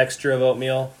love the texture of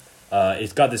oatmeal.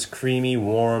 It's got this creamy,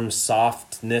 warm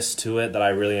softness to it that I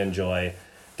really enjoy.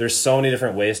 There's so many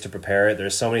different ways to prepare it.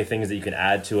 There's so many things that you can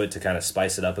add to it to kind of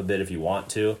spice it up a bit if you want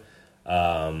to.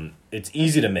 It's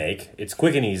easy to make. It's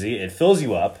quick and easy. It fills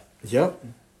you up. Yep.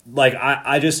 Like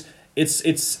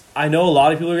it's I know a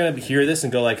lot of people are gonna hear this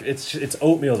and go like, it's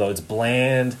oatmeal though. It's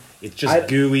bland. It's just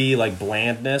gooey, like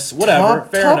blandness. Whatever.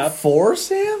 Fair enough. Top 4,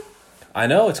 Sam? I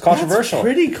know, it's controversial.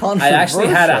 That's pretty controversial. I actually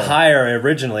had it higher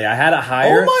originally. I had it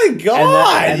higher. Oh my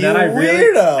god! And then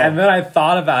weirdo. And then I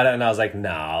thought about it and I was like,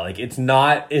 nah, like it's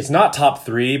not top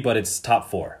 3, but it's top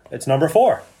 4. It's number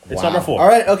 4. It's number 4. All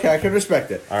right, okay, I can respect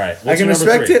it. All right, I can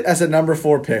respect it as a number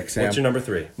 4 pick, Sam. What's your number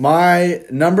 3? My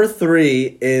number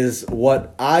 3 is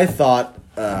what I thought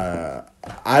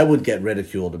I would get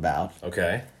ridiculed about.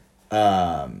 Okay.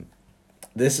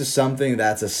 This is something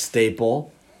that's a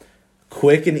staple,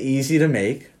 quick and easy to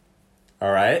make.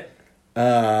 All right.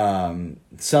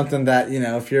 Something that,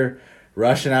 if you're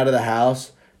rushing out of the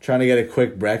house, trying to get a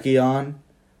quick brekkie on,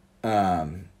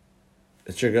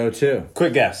 It's your go-to.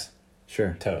 Quick guess.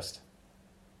 Sure. Toast.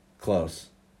 Close.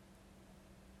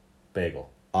 Bagel.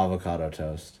 Avocado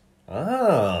toast.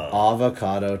 Oh.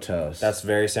 Avocado toast. That's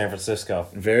very San Francisco.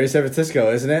 Very San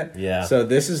Francisco, isn't it? Yeah. So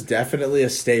this is definitely a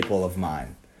staple of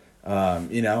mine.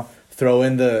 Throw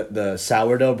in the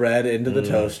sourdough bread into the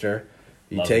toaster.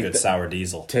 You Love take a good sour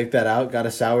diesel. Take that out. Got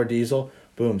a sour diesel.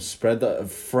 Boom. Spread the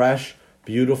fresh,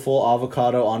 beautiful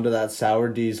avocado onto that sour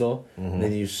diesel.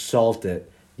 Then you salt it.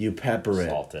 You pepper it.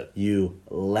 Salt it. You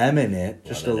lemon it.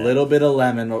 Just a Lemon it. little bit of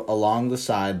lemon along the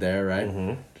side there,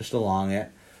 right? Just along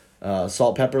it.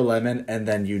 Salt, pepper, lemon, and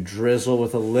then you drizzle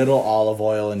with a little olive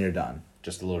oil and you're done.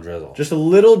 Just a little drizzle. Just a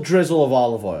little drizzle of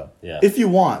olive oil. Yeah. If you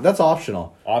want. That's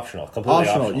optional. Optional. Completely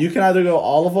optional. You can either go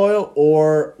olive oil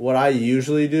or what I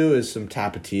usually do is some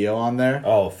Tapatio on there.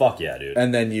 Oh, fuck yeah, dude.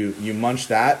 And then you munch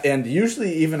that. And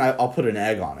usually even I'll put an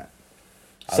egg on it.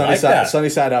 Sunny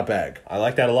side up egg. I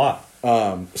like that a lot.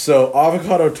 So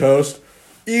avocado toast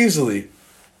easily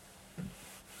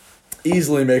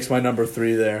makes my number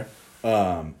 3 there.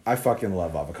 I fucking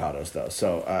love avocados though.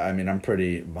 So, I'm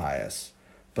pretty biased.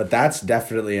 But that's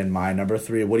definitely in my number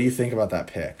 3. What do you think about that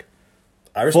pick?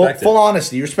 I respect it. Full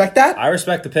honesty. You respect that? I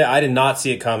respect the pick. I did not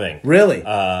see it coming. Really?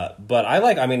 But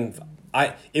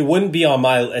it wouldn't be on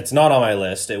my, it's not on my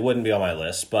list. It wouldn't be on my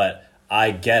list, but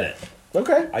I get it.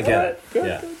 Okay. I get it. Good,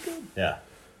 Yeah. good. Yeah.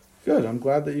 Good. I'm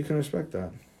glad that you can respect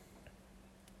that.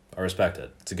 I respect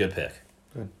it. It's a good pick.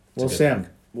 Good. a Well, good Sam,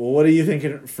 what are you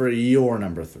thinking for your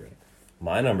number 3?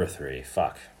 My number 3.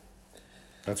 Fuck.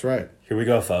 That's right. Here we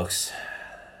go, folks.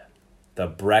 The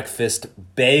breakfast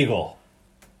bagel.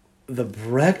 The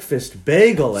breakfast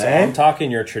bagel, So I'm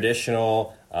talking your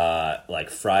traditional,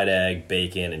 fried egg,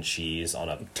 bacon, and cheese on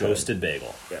a toasted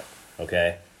bagel. Yeah.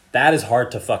 Okay? That is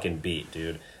hard to fucking beat,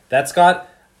 dude. That's got...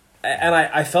 And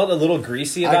I felt a little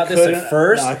greasy about this at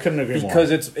first. No, I couldn't agree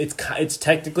because more. it's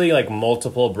technically like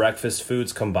multiple breakfast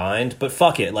foods combined, but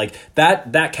fuck it, like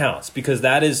that counts because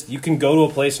that is you can go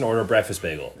to a place and order a breakfast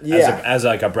bagel as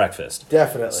like a breakfast.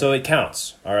 Definitely. So it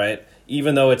counts, all right.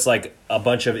 Even though it's like a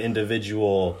bunch of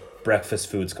individual breakfast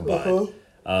foods combined.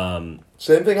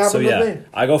 Same thing happened with me.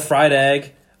 I go fried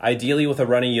egg. Ideally with a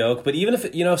runny yolk, but even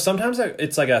if sometimes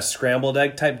it's like a scrambled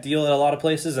egg type deal at a lot of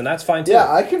places, and that's fine too.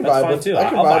 Yeah, I can vibe with. I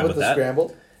can vibe with the that.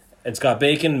 scrambled. It's got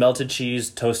bacon, melted cheese,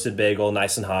 toasted bagel,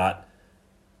 nice and hot.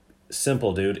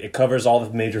 Simple, dude. It covers all the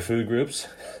major food groups.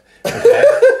 Okay?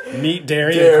 Meat,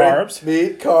 dairy, and carbs.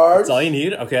 Meat, carbs. That's all you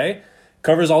need. Okay,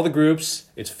 covers all the groups.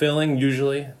 It's filling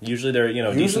usually. Usually they're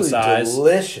decent size.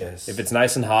 Delicious. If it's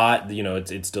nice and hot,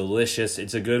 it's delicious.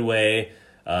 It's a good way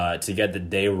to get the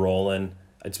day rolling.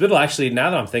 It's been actually, now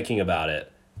that I'm thinking about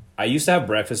it, I used to have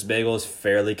breakfast bagels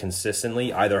fairly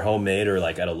consistently, either homemade or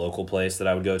like at a local place that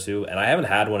I would go to, and I haven't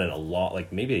had one in a long,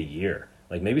 like maybe a year,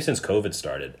 like maybe since COVID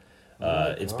started.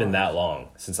 It's been that long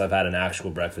since I've had an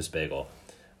actual breakfast bagel.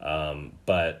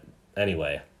 But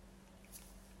anyway,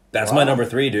 that's my number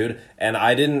 3, dude. And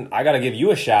I gotta give you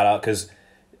a shout out because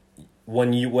when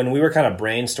we were kind of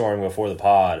brainstorming before the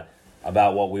pod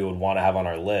about what we would want to have on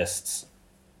our lists,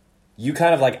 you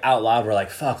kind of like out loud were like,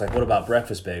 fuck, like what about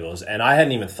breakfast bagels? And I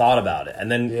hadn't even thought about it.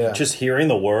 And then just hearing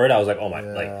the word, I was like, oh my,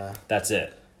 like that's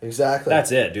it. Exactly.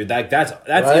 That's it, dude. That's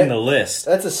right? in the list.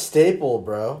 That's a staple,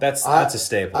 bro. That's a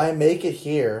staple. I make it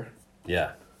here.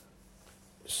 Yeah.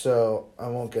 So I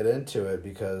won't get into it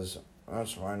because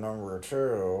that's my number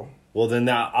 2. Well, then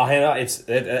now I'll hand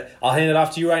it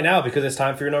off to you right now because it's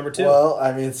time for your number 2.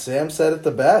 Well, Sam said it the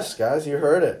best, guys. You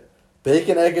heard it.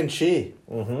 Bacon, egg, and cheese.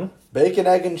 Mm-hmm. Bacon,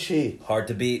 egg, and cheese. Hard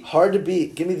to beat. Hard to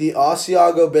beat. Give me the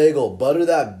Asiago bagel. Butter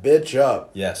that bitch up.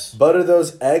 Yes. Butter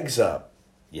those eggs up.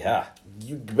 Yeah.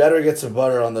 You better get some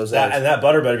butter on those eggs. And that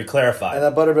butter better be clarified.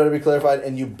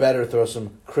 And you better throw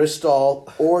some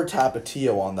Cristal or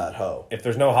Tapatio on that hoe. If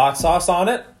there's no hot sauce on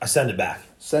it, I send it back.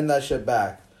 Send that shit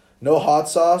back. No hot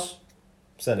sauce?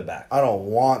 Send it back. I don't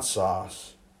want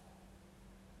sauce.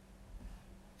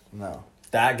 No.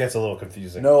 That gets a little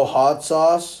confusing. No hot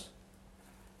sauce?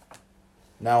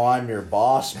 Now I'm your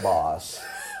boss.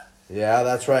 Yeah,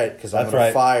 that's right, because I'm going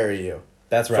to fire you.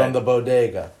 That's right. From the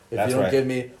bodega. If That's you don't right. give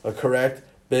me a correct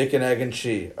bacon, egg, and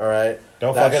cheese, all right?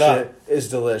 Don't fuck it up. That shit is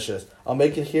delicious. I'll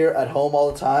make it here at home all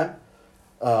the time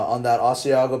on that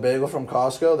Asiago bagel from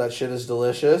Costco. That shit is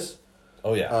delicious.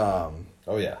 Oh, yeah.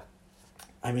 Oh, yeah.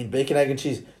 Bacon, egg, and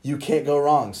cheese. You can't go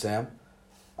wrong, Sam.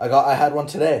 I had one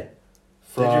today.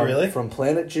 Did you really? From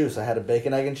Planet Juice. I had a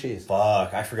bacon, egg, and cheese.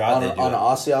 Fuck, I forgot they do on it. an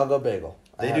Asiago bagel.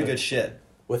 They do good shit.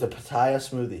 With a pitaya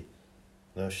smoothie.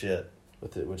 No shit.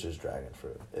 Which is dragon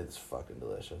fruit. It's fucking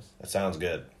delicious. That sounds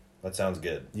good.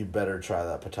 You better try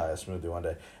that pitaya smoothie one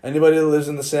day. Anybody that lives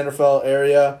in the San Rafael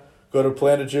area Go to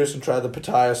Planet Juice and try the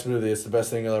pitaya smoothie. It's the best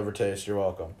thing you'll ever taste. You're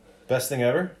welcome. Best thing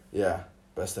ever? Yeah,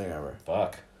 best thing ever.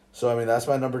 Fuck. So, I mean, that's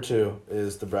my number 2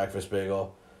 is the breakfast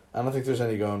bagel. I don't think there's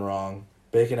any going wrong.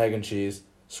 Bacon, egg, and cheese.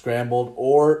 Scrambled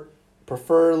or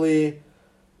preferably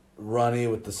runny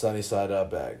with the sunny side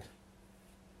up egg.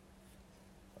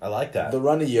 I like that. The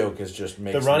runny yolk is just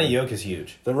makes The runny yolk is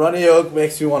huge. The runny yolk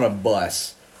makes me want to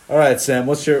bust. All right, Sam,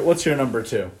 what's your number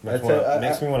 2? Makes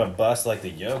me want to bust like the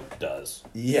yolk does.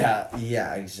 Yeah,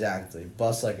 exactly.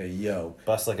 Bust like a yolk.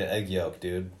 Bust like an egg yolk,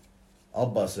 dude. I'll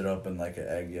bust it open like an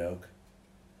egg yolk.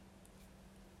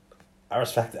 I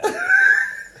respect that.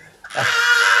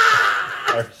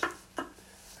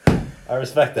 I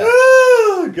respect that.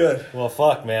 Oh, good. Well,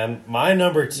 fuck, man. My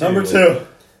number 2. Number 2.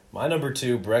 My number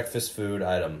 2 breakfast food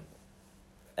item.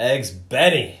 Eggs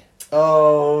Benny.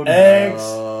 Oh, Eggs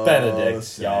no, Benedict,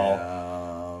 Sam.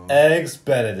 y'all. Eggs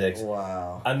Benedict.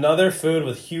 Wow. Another food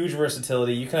with huge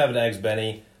versatility. You can have an Eggs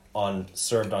Benny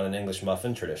served on an English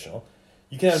muffin, traditional.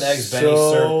 You can have an Eggs Benny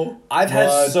served. I've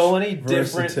had so many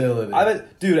different.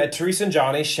 Dude, at Teresa and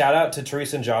Johnny's, shout out to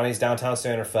Teresa and Johnny's downtown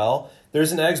Santa Fe.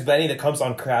 There's an Eggs Benny that comes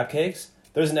on crab cakes.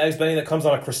 There's an Eggs Benny that comes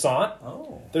on a croissant.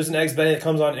 Oh. There's an Eggs Benny that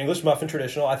comes on English muffin,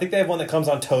 traditional. I think they have one that comes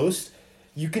on toast.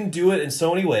 You can do it in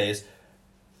so many ways.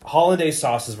 Hollandaise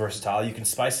sauce is versatile. You can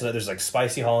spice it up. There's like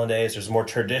spicy hollandaise. There's more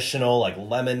traditional, like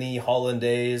lemony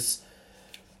hollandaise.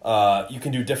 You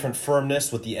can do different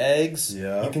firmness with the eggs.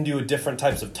 Yeah. You can do different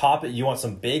types of topping. You want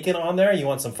some bacon on there? You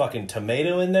want some fucking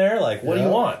tomato in there? Like, what do you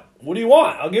want? What do you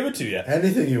want? I'll give it to you.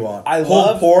 Anything you want. I pulled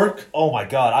love pork. Oh my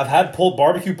god, I've had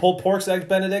barbecue pulled pork's Eggs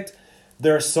Benedict.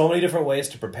 There are so many different ways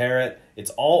to prepare it. It's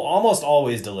almost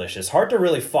always delicious. Hard to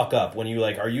really fuck up when you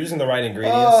are using the right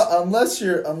ingredients. Unless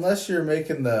you're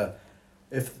making the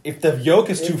if the yolk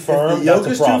is too firm, if the yolk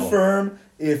that's is a problem. too firm.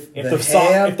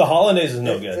 If the hollandaise is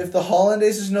no good. If the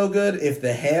hollandaise is no good. If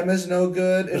the ham is no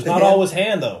good. There's not always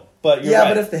ham though. But you're yeah,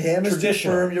 right. but if the ham is too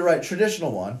firm, you're right.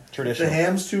 Traditional one. Traditional. If the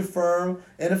ham's too firm,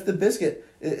 and if the biscuit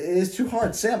is too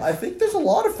hard, Sam, I think there's a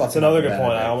lot of fucking. That's another good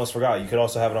point. I almost forgot. You could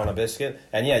also have it on a biscuit,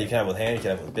 and yeah, you can have it with ham. You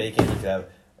can have it with bacon. You can have.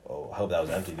 Oh, I hope that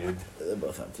was empty, dude. They're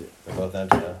both empty. They're both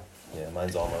empty. Yeah,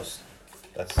 mine's almost.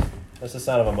 That's the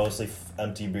sound of a mostly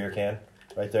empty beer can,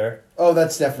 right there. Oh,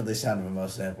 that's definitely sound of a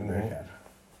mostly empty beer can.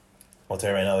 I'll tell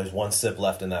you right now, there's one sip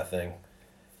left in that thing.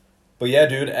 But yeah,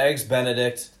 dude, Eggs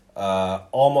Benedict.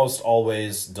 Almost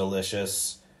always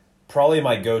delicious. Probably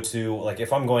my go-to, like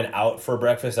if I'm going out for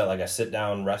breakfast at like a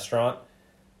sit-down restaurant,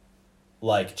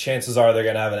 like chances are they're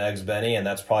gonna have an Eggs Benny, and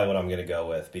that's probably what I'm gonna go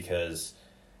with because,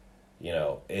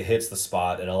 it hits the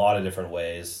spot in a lot of different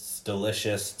ways. It's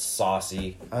delicious, it's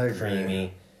saucy,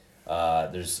 creamy.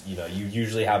 There's you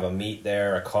usually have a meat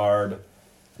there, a carb,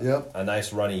 a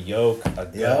nice runny yolk, a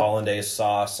good hollandaise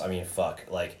sauce. I mean,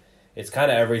 it's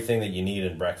kind of everything that you need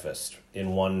in breakfast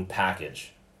in one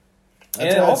package.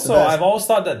 And also, I've always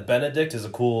thought that Benedict is a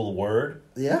cool word.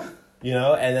 Yeah.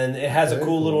 And then it has a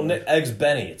cool little Eggs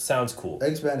Benny. It sounds cool.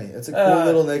 Eggs Benny. It's a cool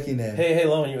little Nicky name. Hey,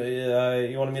 Lomund,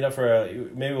 you want to meet up for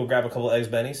maybe we'll grab a couple of Eggs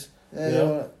Bennies? Yeah,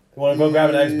 you want to go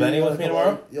grab an Eggs Benny with me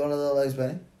tomorrow? You want a little Eggs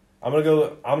Benny? I'm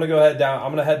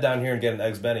gonna head down here and get an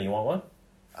Eggs Benny. You want one?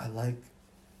 I like.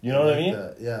 You know what I mean?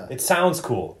 Yeah. It sounds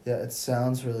cool. Yeah, it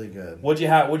sounds really good. What'd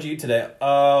you eat today?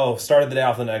 Oh, started the day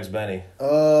off with an Eggs Benny.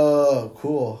 Oh,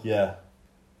 cool. Yeah.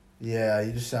 Yeah,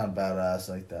 you just sound badass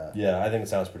like that. Yeah, I think it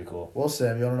sounds pretty cool. Well,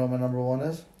 Sam, you want to know what my number 1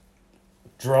 is?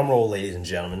 Drum roll, ladies and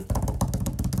gentlemen.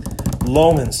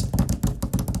 Lomund's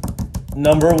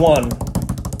number 1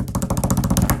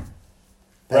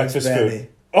 breakfast food.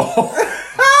 Oh.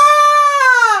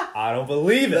 I don't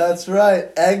believe it. That's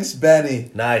right. Eggs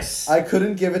Benny. Nice. I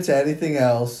couldn't give it to anything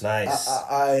else. Nice.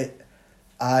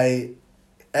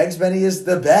 Eggs Benny is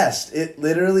the best. It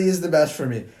literally is the best for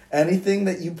me. Anything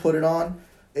that you put it on,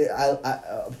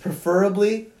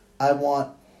 preferably I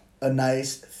want a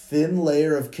nice thin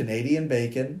layer of Canadian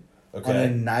bacon on a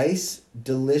nice,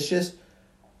 delicious,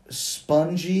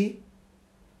 spongy,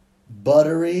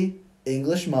 buttery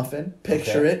English muffin.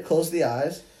 Picture it. Close the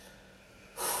eyes.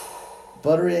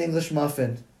 Buttery English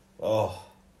muffin. Oh.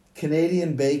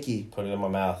 Canadian bakey. Put it in my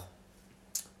mouth.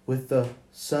 With the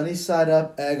sunny side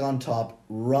up egg on top.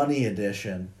 Runny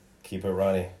edition. Keep it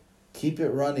runny. Keep it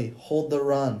runny. Hold the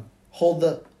run. Hold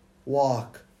the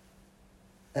walk.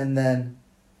 And then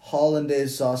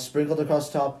hollandaise sauce sprinkled across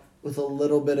the top with a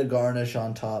little bit of garnish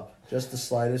on top. Just the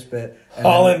slightest bit. And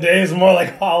hollandaise, more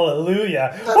like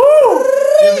hallelujah. Woo!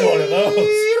 Give me one of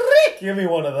those. Give me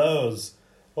one of those.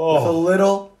 Oh. With a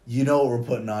little, you know what we're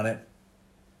putting on it.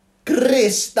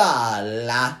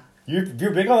 Cristalla. You're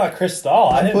big on that Cristal.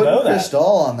 I didn't know that. Cristal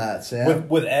on that, Sam.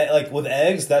 With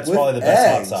eggs, that's With probably the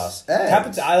best eggs. hot sauce.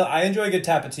 Eggs. I enjoy a good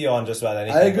Tapatio on just about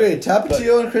anything. I agree.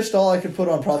 Tapatio and Cristal I could put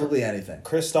on probably anything.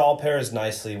 Cristal pairs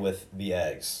nicely with the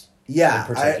eggs. Yeah, in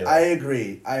particular. I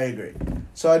agree.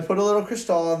 So I'd put a little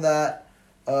Cristal on that.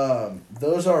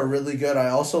 Those are really good. I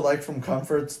also like from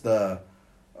Comforts the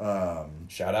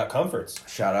Shout out Comforts.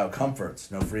 shout out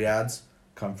Comforts. No free ads.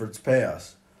 Comforts pay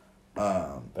us.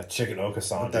 That chicken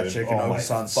okasan, That dude. chicken oh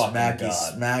Omasan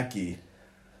smacky.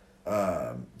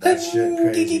 That shit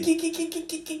crazy.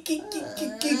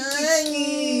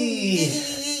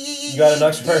 You got an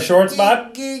extra pair of shorts,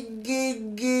 bud?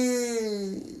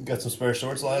 Got some spare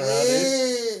shorts lying around,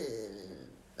 dude?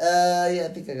 Yeah,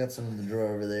 I think I got some in the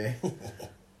drawer over there.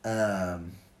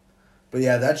 But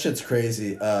yeah, that shit's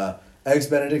crazy. Eggs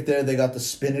Benedict there, they got the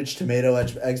spinach tomato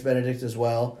Eggs Benedict as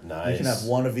well. Nice. You can have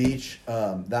one of each.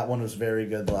 That one was very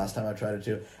good the last time I tried it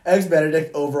too. Eggs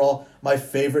Benedict, overall, my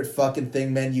favorite fucking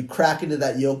thing, man. You crack into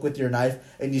that yolk with your knife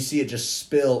and you see it just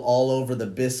spill all over the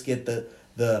biscuit,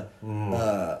 the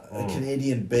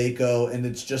Canadian bacon, and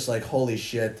it's just like, holy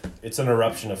shit. It's an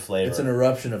eruption of flavor. It's an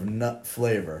eruption of nut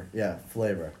flavor. Yeah,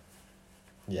 flavor.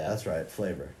 Yeah. That's right,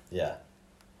 flavor. Yeah.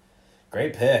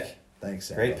 Great pick. Thanks,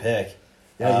 Sam. Great pick.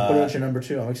 Yeah, you put it at your number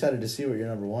 2. I'm excited to see what your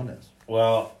number 1 is.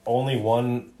 Well, only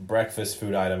one breakfast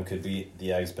food item could beat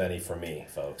the Eggs Benny for me,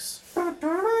 folks.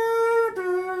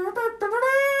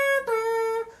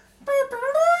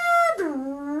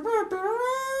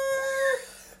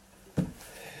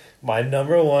 My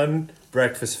number 1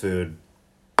 breakfast food.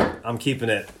 I'm keeping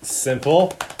it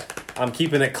simple. I'm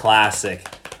keeping it classic.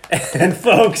 And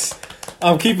folks,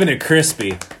 I'm keeping it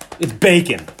crispy. It's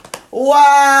bacon.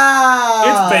 Wow!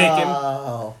 It's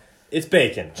bacon. It's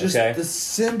bacon, Just okay? the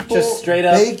simple Just straight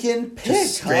up bacon pick,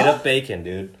 Just straight up bacon,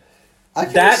 dude. I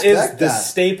can That is respect the that.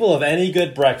 staple of any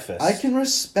good breakfast. I can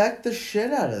respect the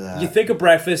shit out of that. You think of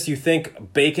breakfast, you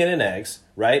think bacon and eggs,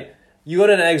 right? You go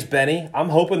to an Eggs Benny, I'm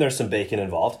hoping there's some bacon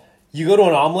involved. You go to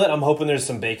an omelet, I'm hoping there's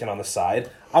some bacon on the side.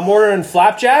 I'm ordering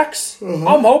flapjacks, I'm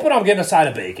hoping I'm getting a side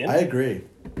of bacon. I agree.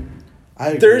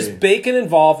 There's bacon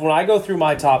involved. When I go through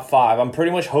my top 5, I'm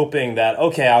pretty much hoping that,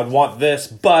 okay, I would want this,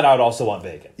 but I would also want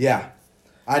bacon. Yeah.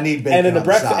 I need bacon And in the on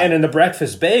breakfast side. and in the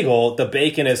breakfast bagel, the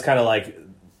bacon is kind of like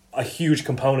a huge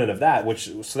component of that,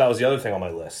 so that was the other thing on my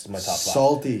list, my top 5.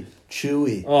 Salty,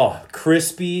 chewy, Oh,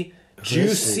 crispy,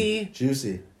 juicy.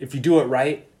 If you do it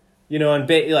right, you know, and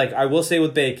like I will say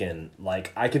with bacon,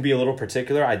 like I could be a little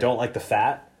particular. I don't like the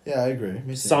fat. Yeah, I agree.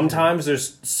 Me too. Sometimes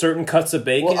there's certain cuts of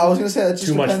bacon. Well, I was gonna say that just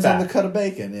too much depends on fat. the cut of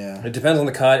bacon. Yeah. It depends on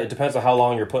the cut. It depends on how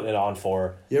long you're putting it on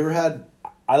for. You ever had?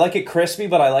 I like it crispy,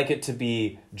 but I like it to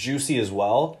be juicy as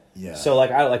well. Yeah. So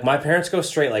like my parents go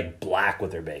straight like black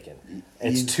with their bacon.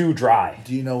 It's too dry.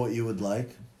 Do you know what you would like?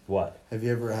 What? Have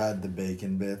you ever had the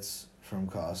bacon bits from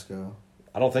Costco?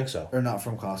 I don't think so. Or not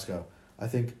from Costco. I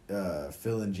think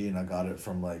Phil and Gina got it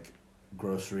from like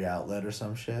grocery outlet or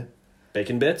some shit.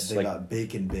 Bacon bits? They got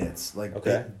bacon bits, like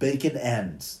Okay. bacon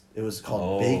ends. It was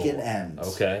called bacon ends.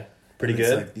 Okay. Pretty And it's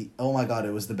good. like oh my god,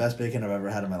 it was the best bacon I've ever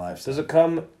had in my life. Does it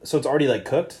come? So it's already like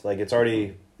cooked. Like it's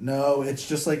already. No, it's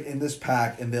just like in this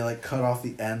pack, and they like cut off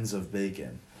the ends of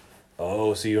bacon.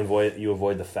 Oh, so you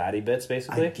avoid the fatty bits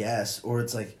basically. I guess, or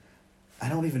it's like, I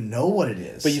don't even know what it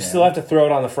is. But you Sam. still have to throw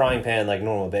it on the frying pan like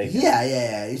normal bacon.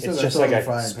 Yeah. You still It's gotta just throw like it in the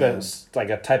frying pan. like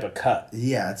a type of cut.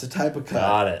 Yeah, it's a type of cut.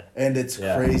 Got it. And it's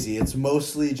Yeah. crazy. It's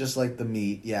mostly just like the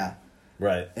meat, yeah.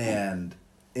 Right. And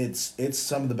it's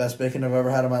some of the best bacon I've ever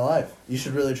had in my life. You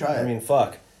should really try it. I mean,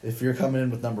 fuck. if you're coming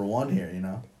in with number 1 here, you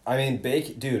know. I mean,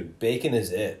 bacon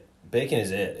is it. Bacon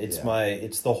is it. It's Yeah.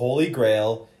 it's the holy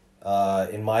grail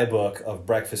in my book of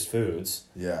breakfast foods.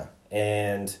 Yeah.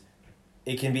 And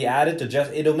it can be added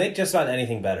to it'll make just about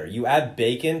anything better. You add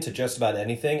bacon to just about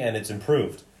anything and it's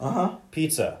improved. Uh-huh.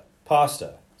 Pizza,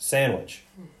 pasta, sandwich,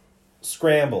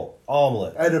 scramble,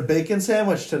 omelet. I had a bacon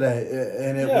sandwich today,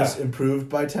 and it Yeah. was improved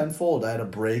by tenfold. I had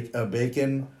a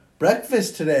bacon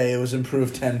breakfast today. It was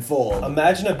improved tenfold.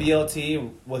 Imagine a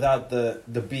BLT without the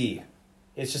B.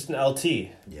 It's just an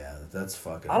LT. Yeah, that's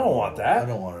fucking. I don't want that. I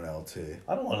don't want an LT.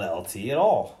 I don't want an LT at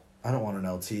all. I don't want an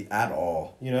LT at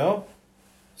all. You know?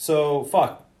 So,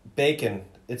 fuck. Bacon.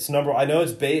 It's I know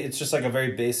it's just like a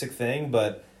very basic thing,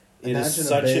 but it Imagine is a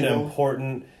such an bagel.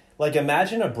 important... Like,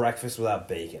 imagine a breakfast without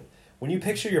bacon. When you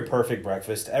picture your perfect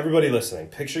breakfast, everybody listening,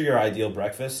 picture your ideal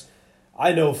breakfast.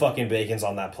 I know fucking bacon's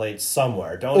on that plate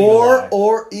somewhere. Don't even lie.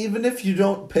 Or even if you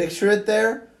don't picture it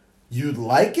there, you'd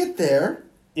like it there.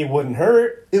 It wouldn't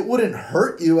hurt. It wouldn't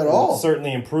hurt you at It would all.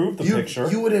 certainly improve the picture.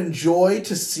 You would enjoy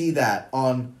to see that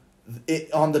on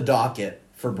the docket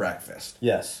for breakfast.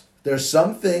 Yes. There's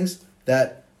some things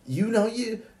that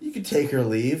you can take or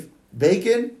leave.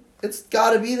 Bacon, it's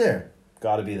got to be there.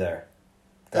 Got to be there.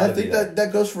 I think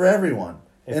that goes for everyone.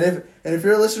 And if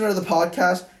you're a listener to the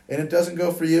podcast and it doesn't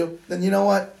go for you, then you know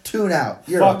what? Tune out.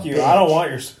 Fuck you.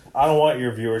 Bitch. I don't want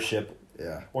your viewership.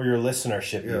 Yeah. Or your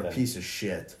listenership. You're even. a piece of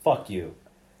shit. Fuck you.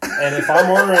 And if I'm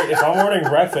ordering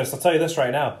breakfast, I'll tell you this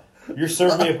right now. You're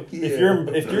serving me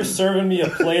if you're serving me a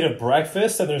plate of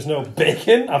breakfast and there's no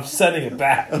bacon, I'm sending it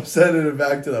back. I'm sending it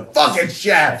back to the fucking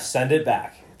chef. I send it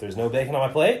back. If there's no bacon on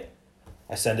my plate,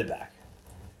 I send it back.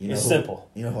 It's simple.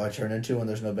 You know who I turn into when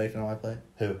there's no bacon on my plate?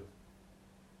 Who?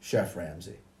 Chef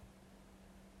Ramsay.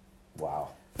 Wow.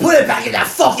 Put it back in that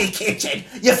fucking kitchen,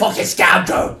 you fucking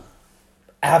scoundrel!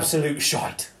 Absolute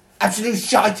shite. Absolute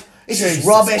shite. This is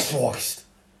rubbish. Christ.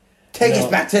 Take us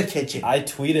back to the kitchen. I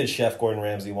tweeted Chef Gordon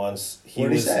Ramsay once. What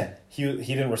did he say? He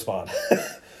didn't respond.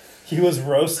 He was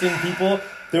roasting people.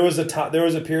 There was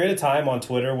a period of time on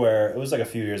Twitter where it was like a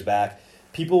few years back.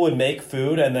 People would make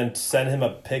food and then send him a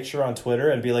picture on Twitter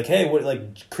and be like, "Hey,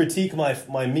 critique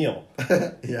my meal."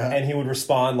 Yeah. And he would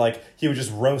respond like he would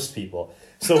just roast people.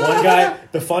 So one guy,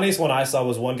 the funniest one I saw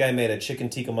was one guy made a chicken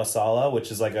tikka masala,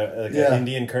 which is like an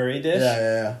Indian curry dish.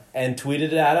 Yeah. And tweeted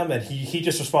it at him, and he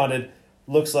just responded,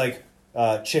 "Looks like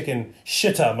chicken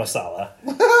shitta masala."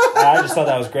 I just thought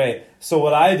that was great. So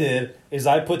what I did is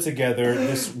I put together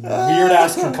this weird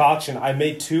ass concoction. I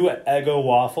made 2 Eggo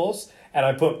waffles, and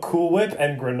I put Cool Whip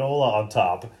and granola on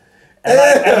top. And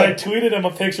I tweeted him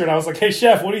a picture, and I was like, "Hey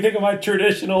chef, what do you think of my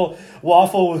traditional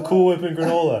waffle with Cool Whip and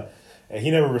granola?" And he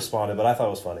never responded, but I thought it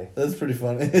was funny. That's pretty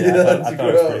funny. Yeah, I thought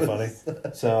it was pretty funny.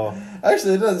 So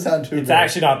actually, it doesn't sound too. It's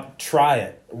actually not. Try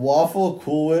it. Waffle,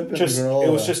 Cool Whip, and granola.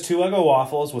 It was just 2 Eggo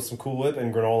waffles with some Cool Whip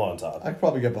and granola on top. I could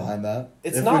probably get behind that.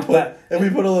 It's not bad. If we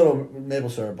put a little maple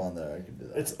syrup on there, I could do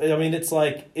that.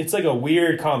 It's like a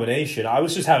weird combination. I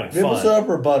was just having fun. Maple syrup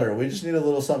or butter? We just need a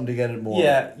little something to get it more.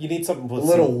 Yeah, you need something with a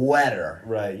little wetter.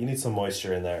 Right, you need some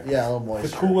moisture in there. Yeah, a little moisture.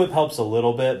 The Cool Whip helps a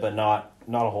little bit, but not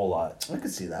a whole lot. I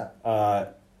could see that.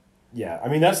 Yeah, I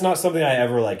mean that's not something I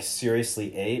ever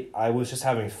seriously ate. I was just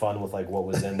having fun with what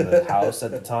was in the house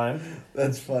at the time.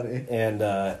 That's funny. And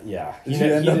yeah, did you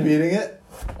end up eating it?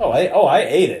 I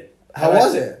ate it. How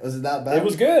was it? Was it not bad? It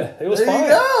was good. It was there fine. You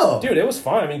go. Dude, it was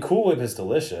fine. I mean, Cool Whip is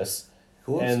delicious.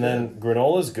 Cool. And then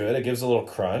granola's good. It gives a little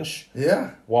crunch.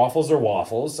 Yeah. Waffles are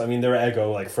waffles. I mean, they're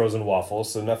Eggo frozen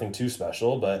waffles, so nothing too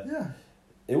special. But yeah,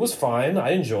 it was fine.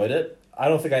 I enjoyed it. I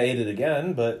don't think I ate it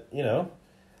again, but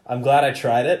I'm glad I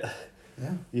tried it.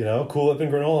 Yeah. Cool Whip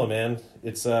and granola, man.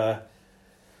 It's a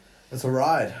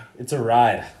ride. It's a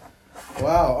ride.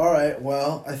 Wow. All right.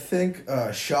 Well, I think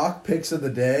shock picks of the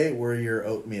day were your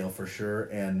oatmeal for sure,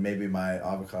 and maybe my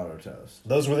avocado toast.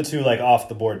 Those were the 2 off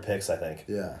the board picks, I think.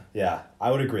 Yeah. Yeah, I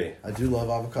would agree. I do love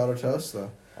avocado toast,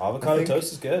 though. Avocado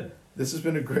toast is good. This has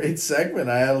been a great segment.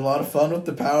 I had a lot of fun with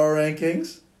the power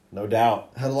rankings. No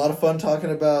doubt. Had a lot of fun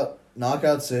talking about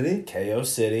Knockout City. KO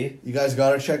City. You guys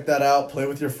got to check that out. Play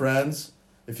with your friends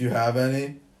if you have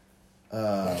any.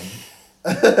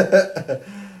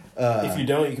 If you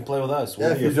don't, you can play with us.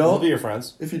 We'll be your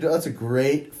friends. If you don't, that's a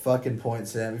great fucking point,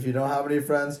 Sam. If you don't have any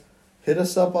friends, hit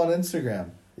us up on Instagram.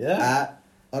 Yeah.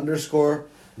 @_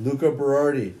 Luca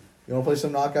Berardi. You want to play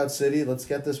some Knockout City? Let's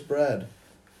get this bread.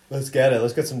 Let's get it.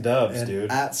 Let's get some dubs, dude.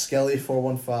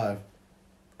 @Skelly415.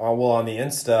 Well, on the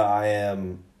Insta, I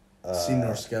am...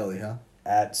 Senior Skelly, huh?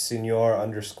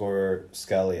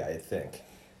 @Senior_Skelly, I think.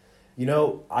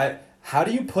 How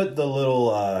do you put the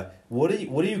little... What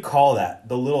do you call that?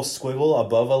 The little squiggle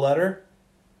above a letter?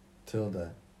 Tilde.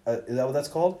 Is that what that's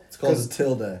called? It's called a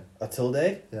tilde. A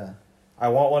tilde? Yeah. I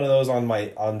want one of those on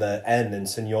the end in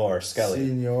Senior Skelly.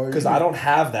 Senior. Because I don't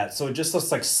have that, so it just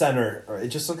looks like center, or it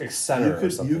just looks like center or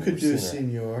something. You could do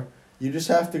Senior. You just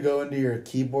have to go into your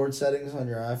keyboard settings on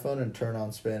your iPhone and turn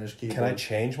on Spanish keyboard. Can I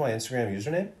change my Instagram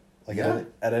username? Yeah.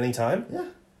 At any time? Yeah.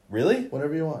 Really?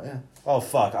 Whatever you want, yeah. Oh,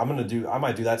 fuck. I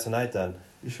might do that tonight then.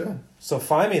 You should. So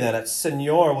find me then at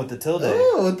Senor with the tilde.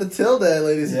 Oh, with the tilde,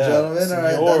 ladies and gentlemen. Senor, all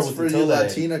right, that's with for the you tilde.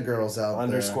 Latina girls out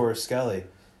 _ Skelly.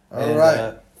 All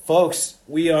right. Folks,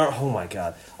 we are, oh my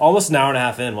God, almost an hour and a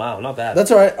half in. Wow, not bad.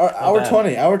 That's all right. Hour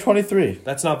 20, hour 23.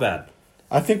 That's not bad.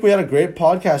 I think we had a great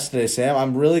podcast today, Sam.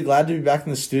 I'm really glad to be back in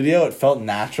the studio. It felt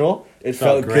natural. It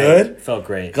felt good. Felt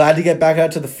great. Glad to get back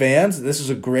out to the fans. This is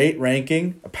a great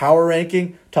ranking, a power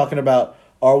ranking, talking about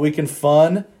our weekend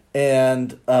fun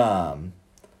and,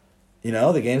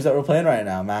 the games that we're playing right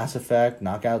now. Mass Effect,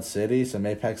 Knockout City, some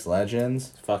Apex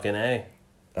Legends. Fucking A.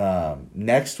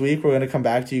 Next week, we're going to come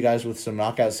back to you guys with some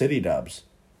Knockout City dubs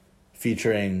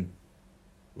featuring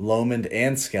Lomund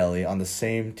and Skelly on the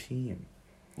same team.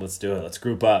 Let's do it. Let's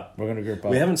group up. We're gonna group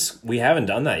up. We haven't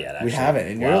done that yet. Actually. We haven't,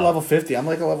 and you're a level 50. I'm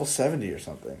like a level 70 or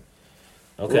something.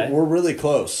 Okay, we're really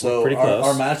close. So pretty close.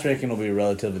 Our matchmaking will be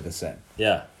relatively the same.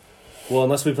 Yeah. Well,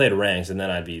 unless we played ranked, and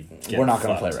then I'd be. We're not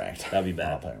gonna fucked. play ranked. That'd be We're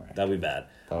not bad. playing ranked. That'd be bad.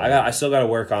 That'd be I still got to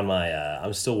work on my.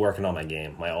 I'm still working on my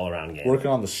game, my all around game. Working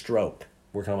on the stroke.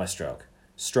 Working on my stroke.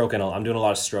 Stroking. I'm doing a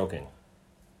lot of stroking.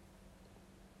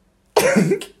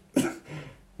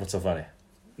 What's so funny?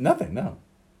 Nothing. No.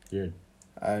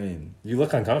 I mean, you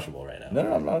look uncomfortable right now.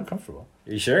 No, I'm not uncomfortable.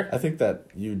 Are you sure? I think that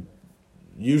you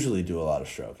usually do a lot of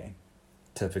stroking.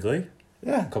 Typically.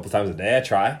 Yeah. A couple times a day, I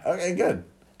try. Okay, good.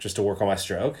 Just to work on my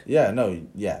stroke. Yeah, no,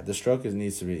 yeah. The stroke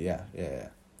needs to be, yeah.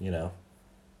 You know.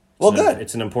 Well, good.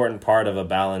 It's an important part of a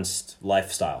balanced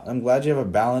lifestyle. I'm glad you have a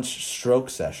balanced stroke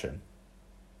session.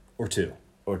 Or two.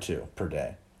 Or two per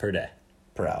day. Per day.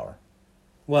 Per hour.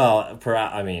 Well,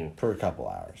 per couple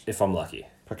hours. if I'm lucky.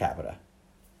 Per capita.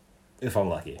 If I'm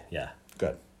lucky, yeah.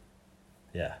 Good.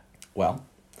 Yeah. Well,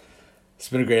 it's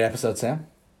been a great episode, Sam.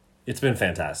 It's been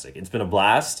fantastic. It's been a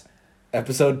blast.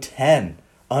 Episode 10.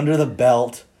 Under the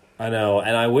belt. I know,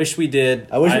 and I wish we did.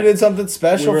 I wish we did something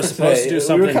special we were for supposed today. to do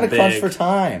something we were kind of crunched big. for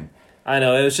time. I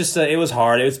know, it was just, it was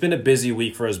hard. It's been a busy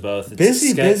week for us both.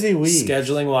 Busy week.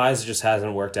 Scheduling-wise, it just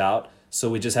hasn't worked out.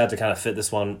 So we just had to kind of fit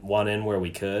this one in where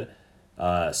we could.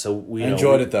 So we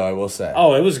enjoyed it, though, I will say.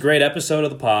 Oh, it was a great episode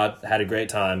of the pod. Had a great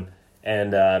time.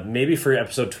 And maybe for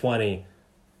episode 20,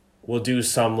 we'll do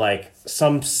some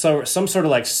sort of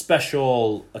like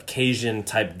special occasion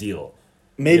type deal.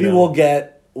 Maybe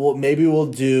we'll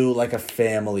do like a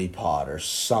family pod or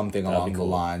something along the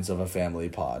lines of a family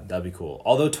pod. That'd be cool.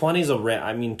 Although 20's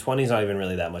 20's not even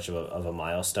really that much of a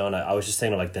milestone. I was just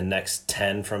thinking of like the next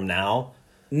 10 from now.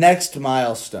 Next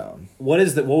milestone. What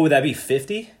would that be?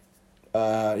 50?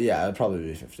 Yeah, it'd probably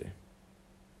be 50.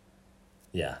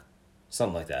 Yeah,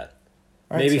 something like that.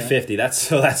 Right, maybe Sam. 50. That's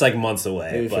like months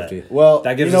away. Maybe but 50. Well,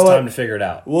 that gives us time to figure it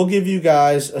out. We'll give you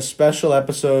guys a special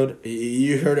episode.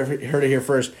 You heard it here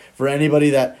first. For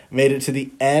anybody that made it to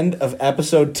the end of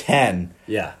episode 10,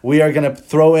 Yeah, we are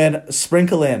gonna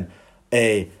sprinkle in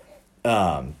a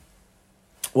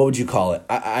what would you call it?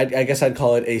 I guess I'd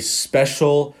call it a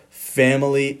special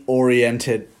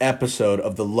family-oriented episode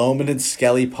of the Lomund and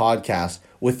Skelly podcast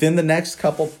within the next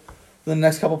couple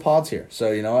pods here.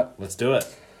 So you know what? let's do it.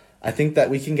 I think that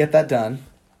we can get that done.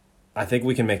 I think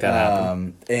we can make that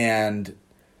happen. And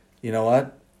you know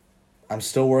what? I'm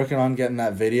still working on getting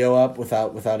that video up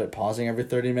without it pausing every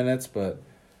 30 minutes, but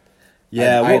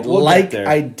Yeah, I'd we'll like get there.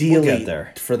 ideally We'll get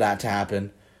there. for that to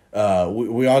happen.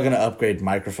 We are going to upgrade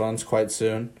microphones quite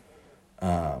soon.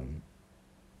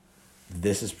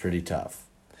 This is pretty tough.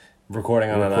 Recording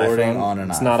on an iPhone.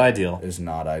 It's not ideal. Is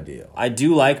not ideal. I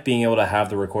do like being able to have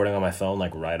the recording on my phone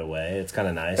like right away. It's kind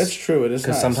of nice. It's true. It is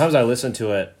because nice. sometimes I listen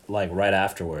to it like right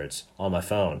afterwards on my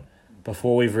phone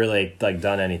before we've really like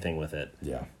done anything with it.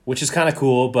 Yeah. Which is kind of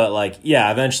cool, but like yeah,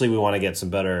 eventually we want to get some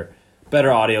better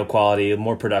audio quality,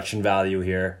 more production value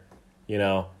here, you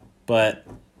know. But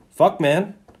fuck,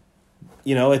 man.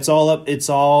 You know, it's all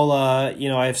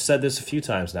I've said this a few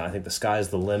times now. I think the sky's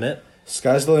the limit.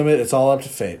 Sky's the limit. It's all up to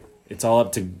fate. It's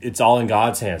all in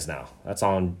God's hands now. That's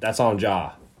on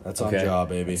Jah. That's on Jah,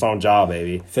 baby. It's on Jah,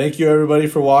 baby. Thank you, everybody,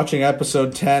 for watching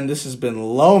episode 10. This has been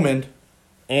Lomund.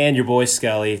 And your boy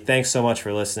Skelly. Thanks so much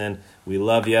for listening. We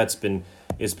love you. It's been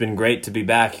great to be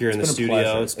back here in the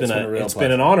studio. It's been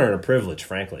an honor and a privilege,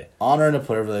 frankly. Honor and a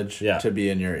privilege to be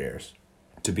in your ears.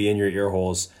 To be in your ear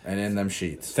holes. And in them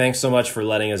sheets. Thanks so much for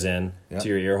letting us in to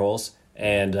your ear holes.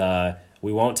 And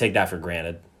we won't take that for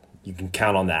granted. You can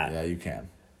count on that. Yeah, you can.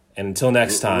 And until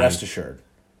next time. Rest assured.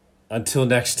 Until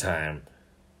next time.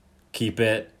 Keep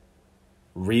it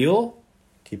real.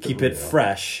 Keep it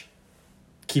fresh.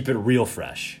 Keep it real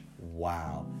fresh.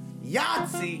 Wow.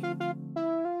 Yahtzee!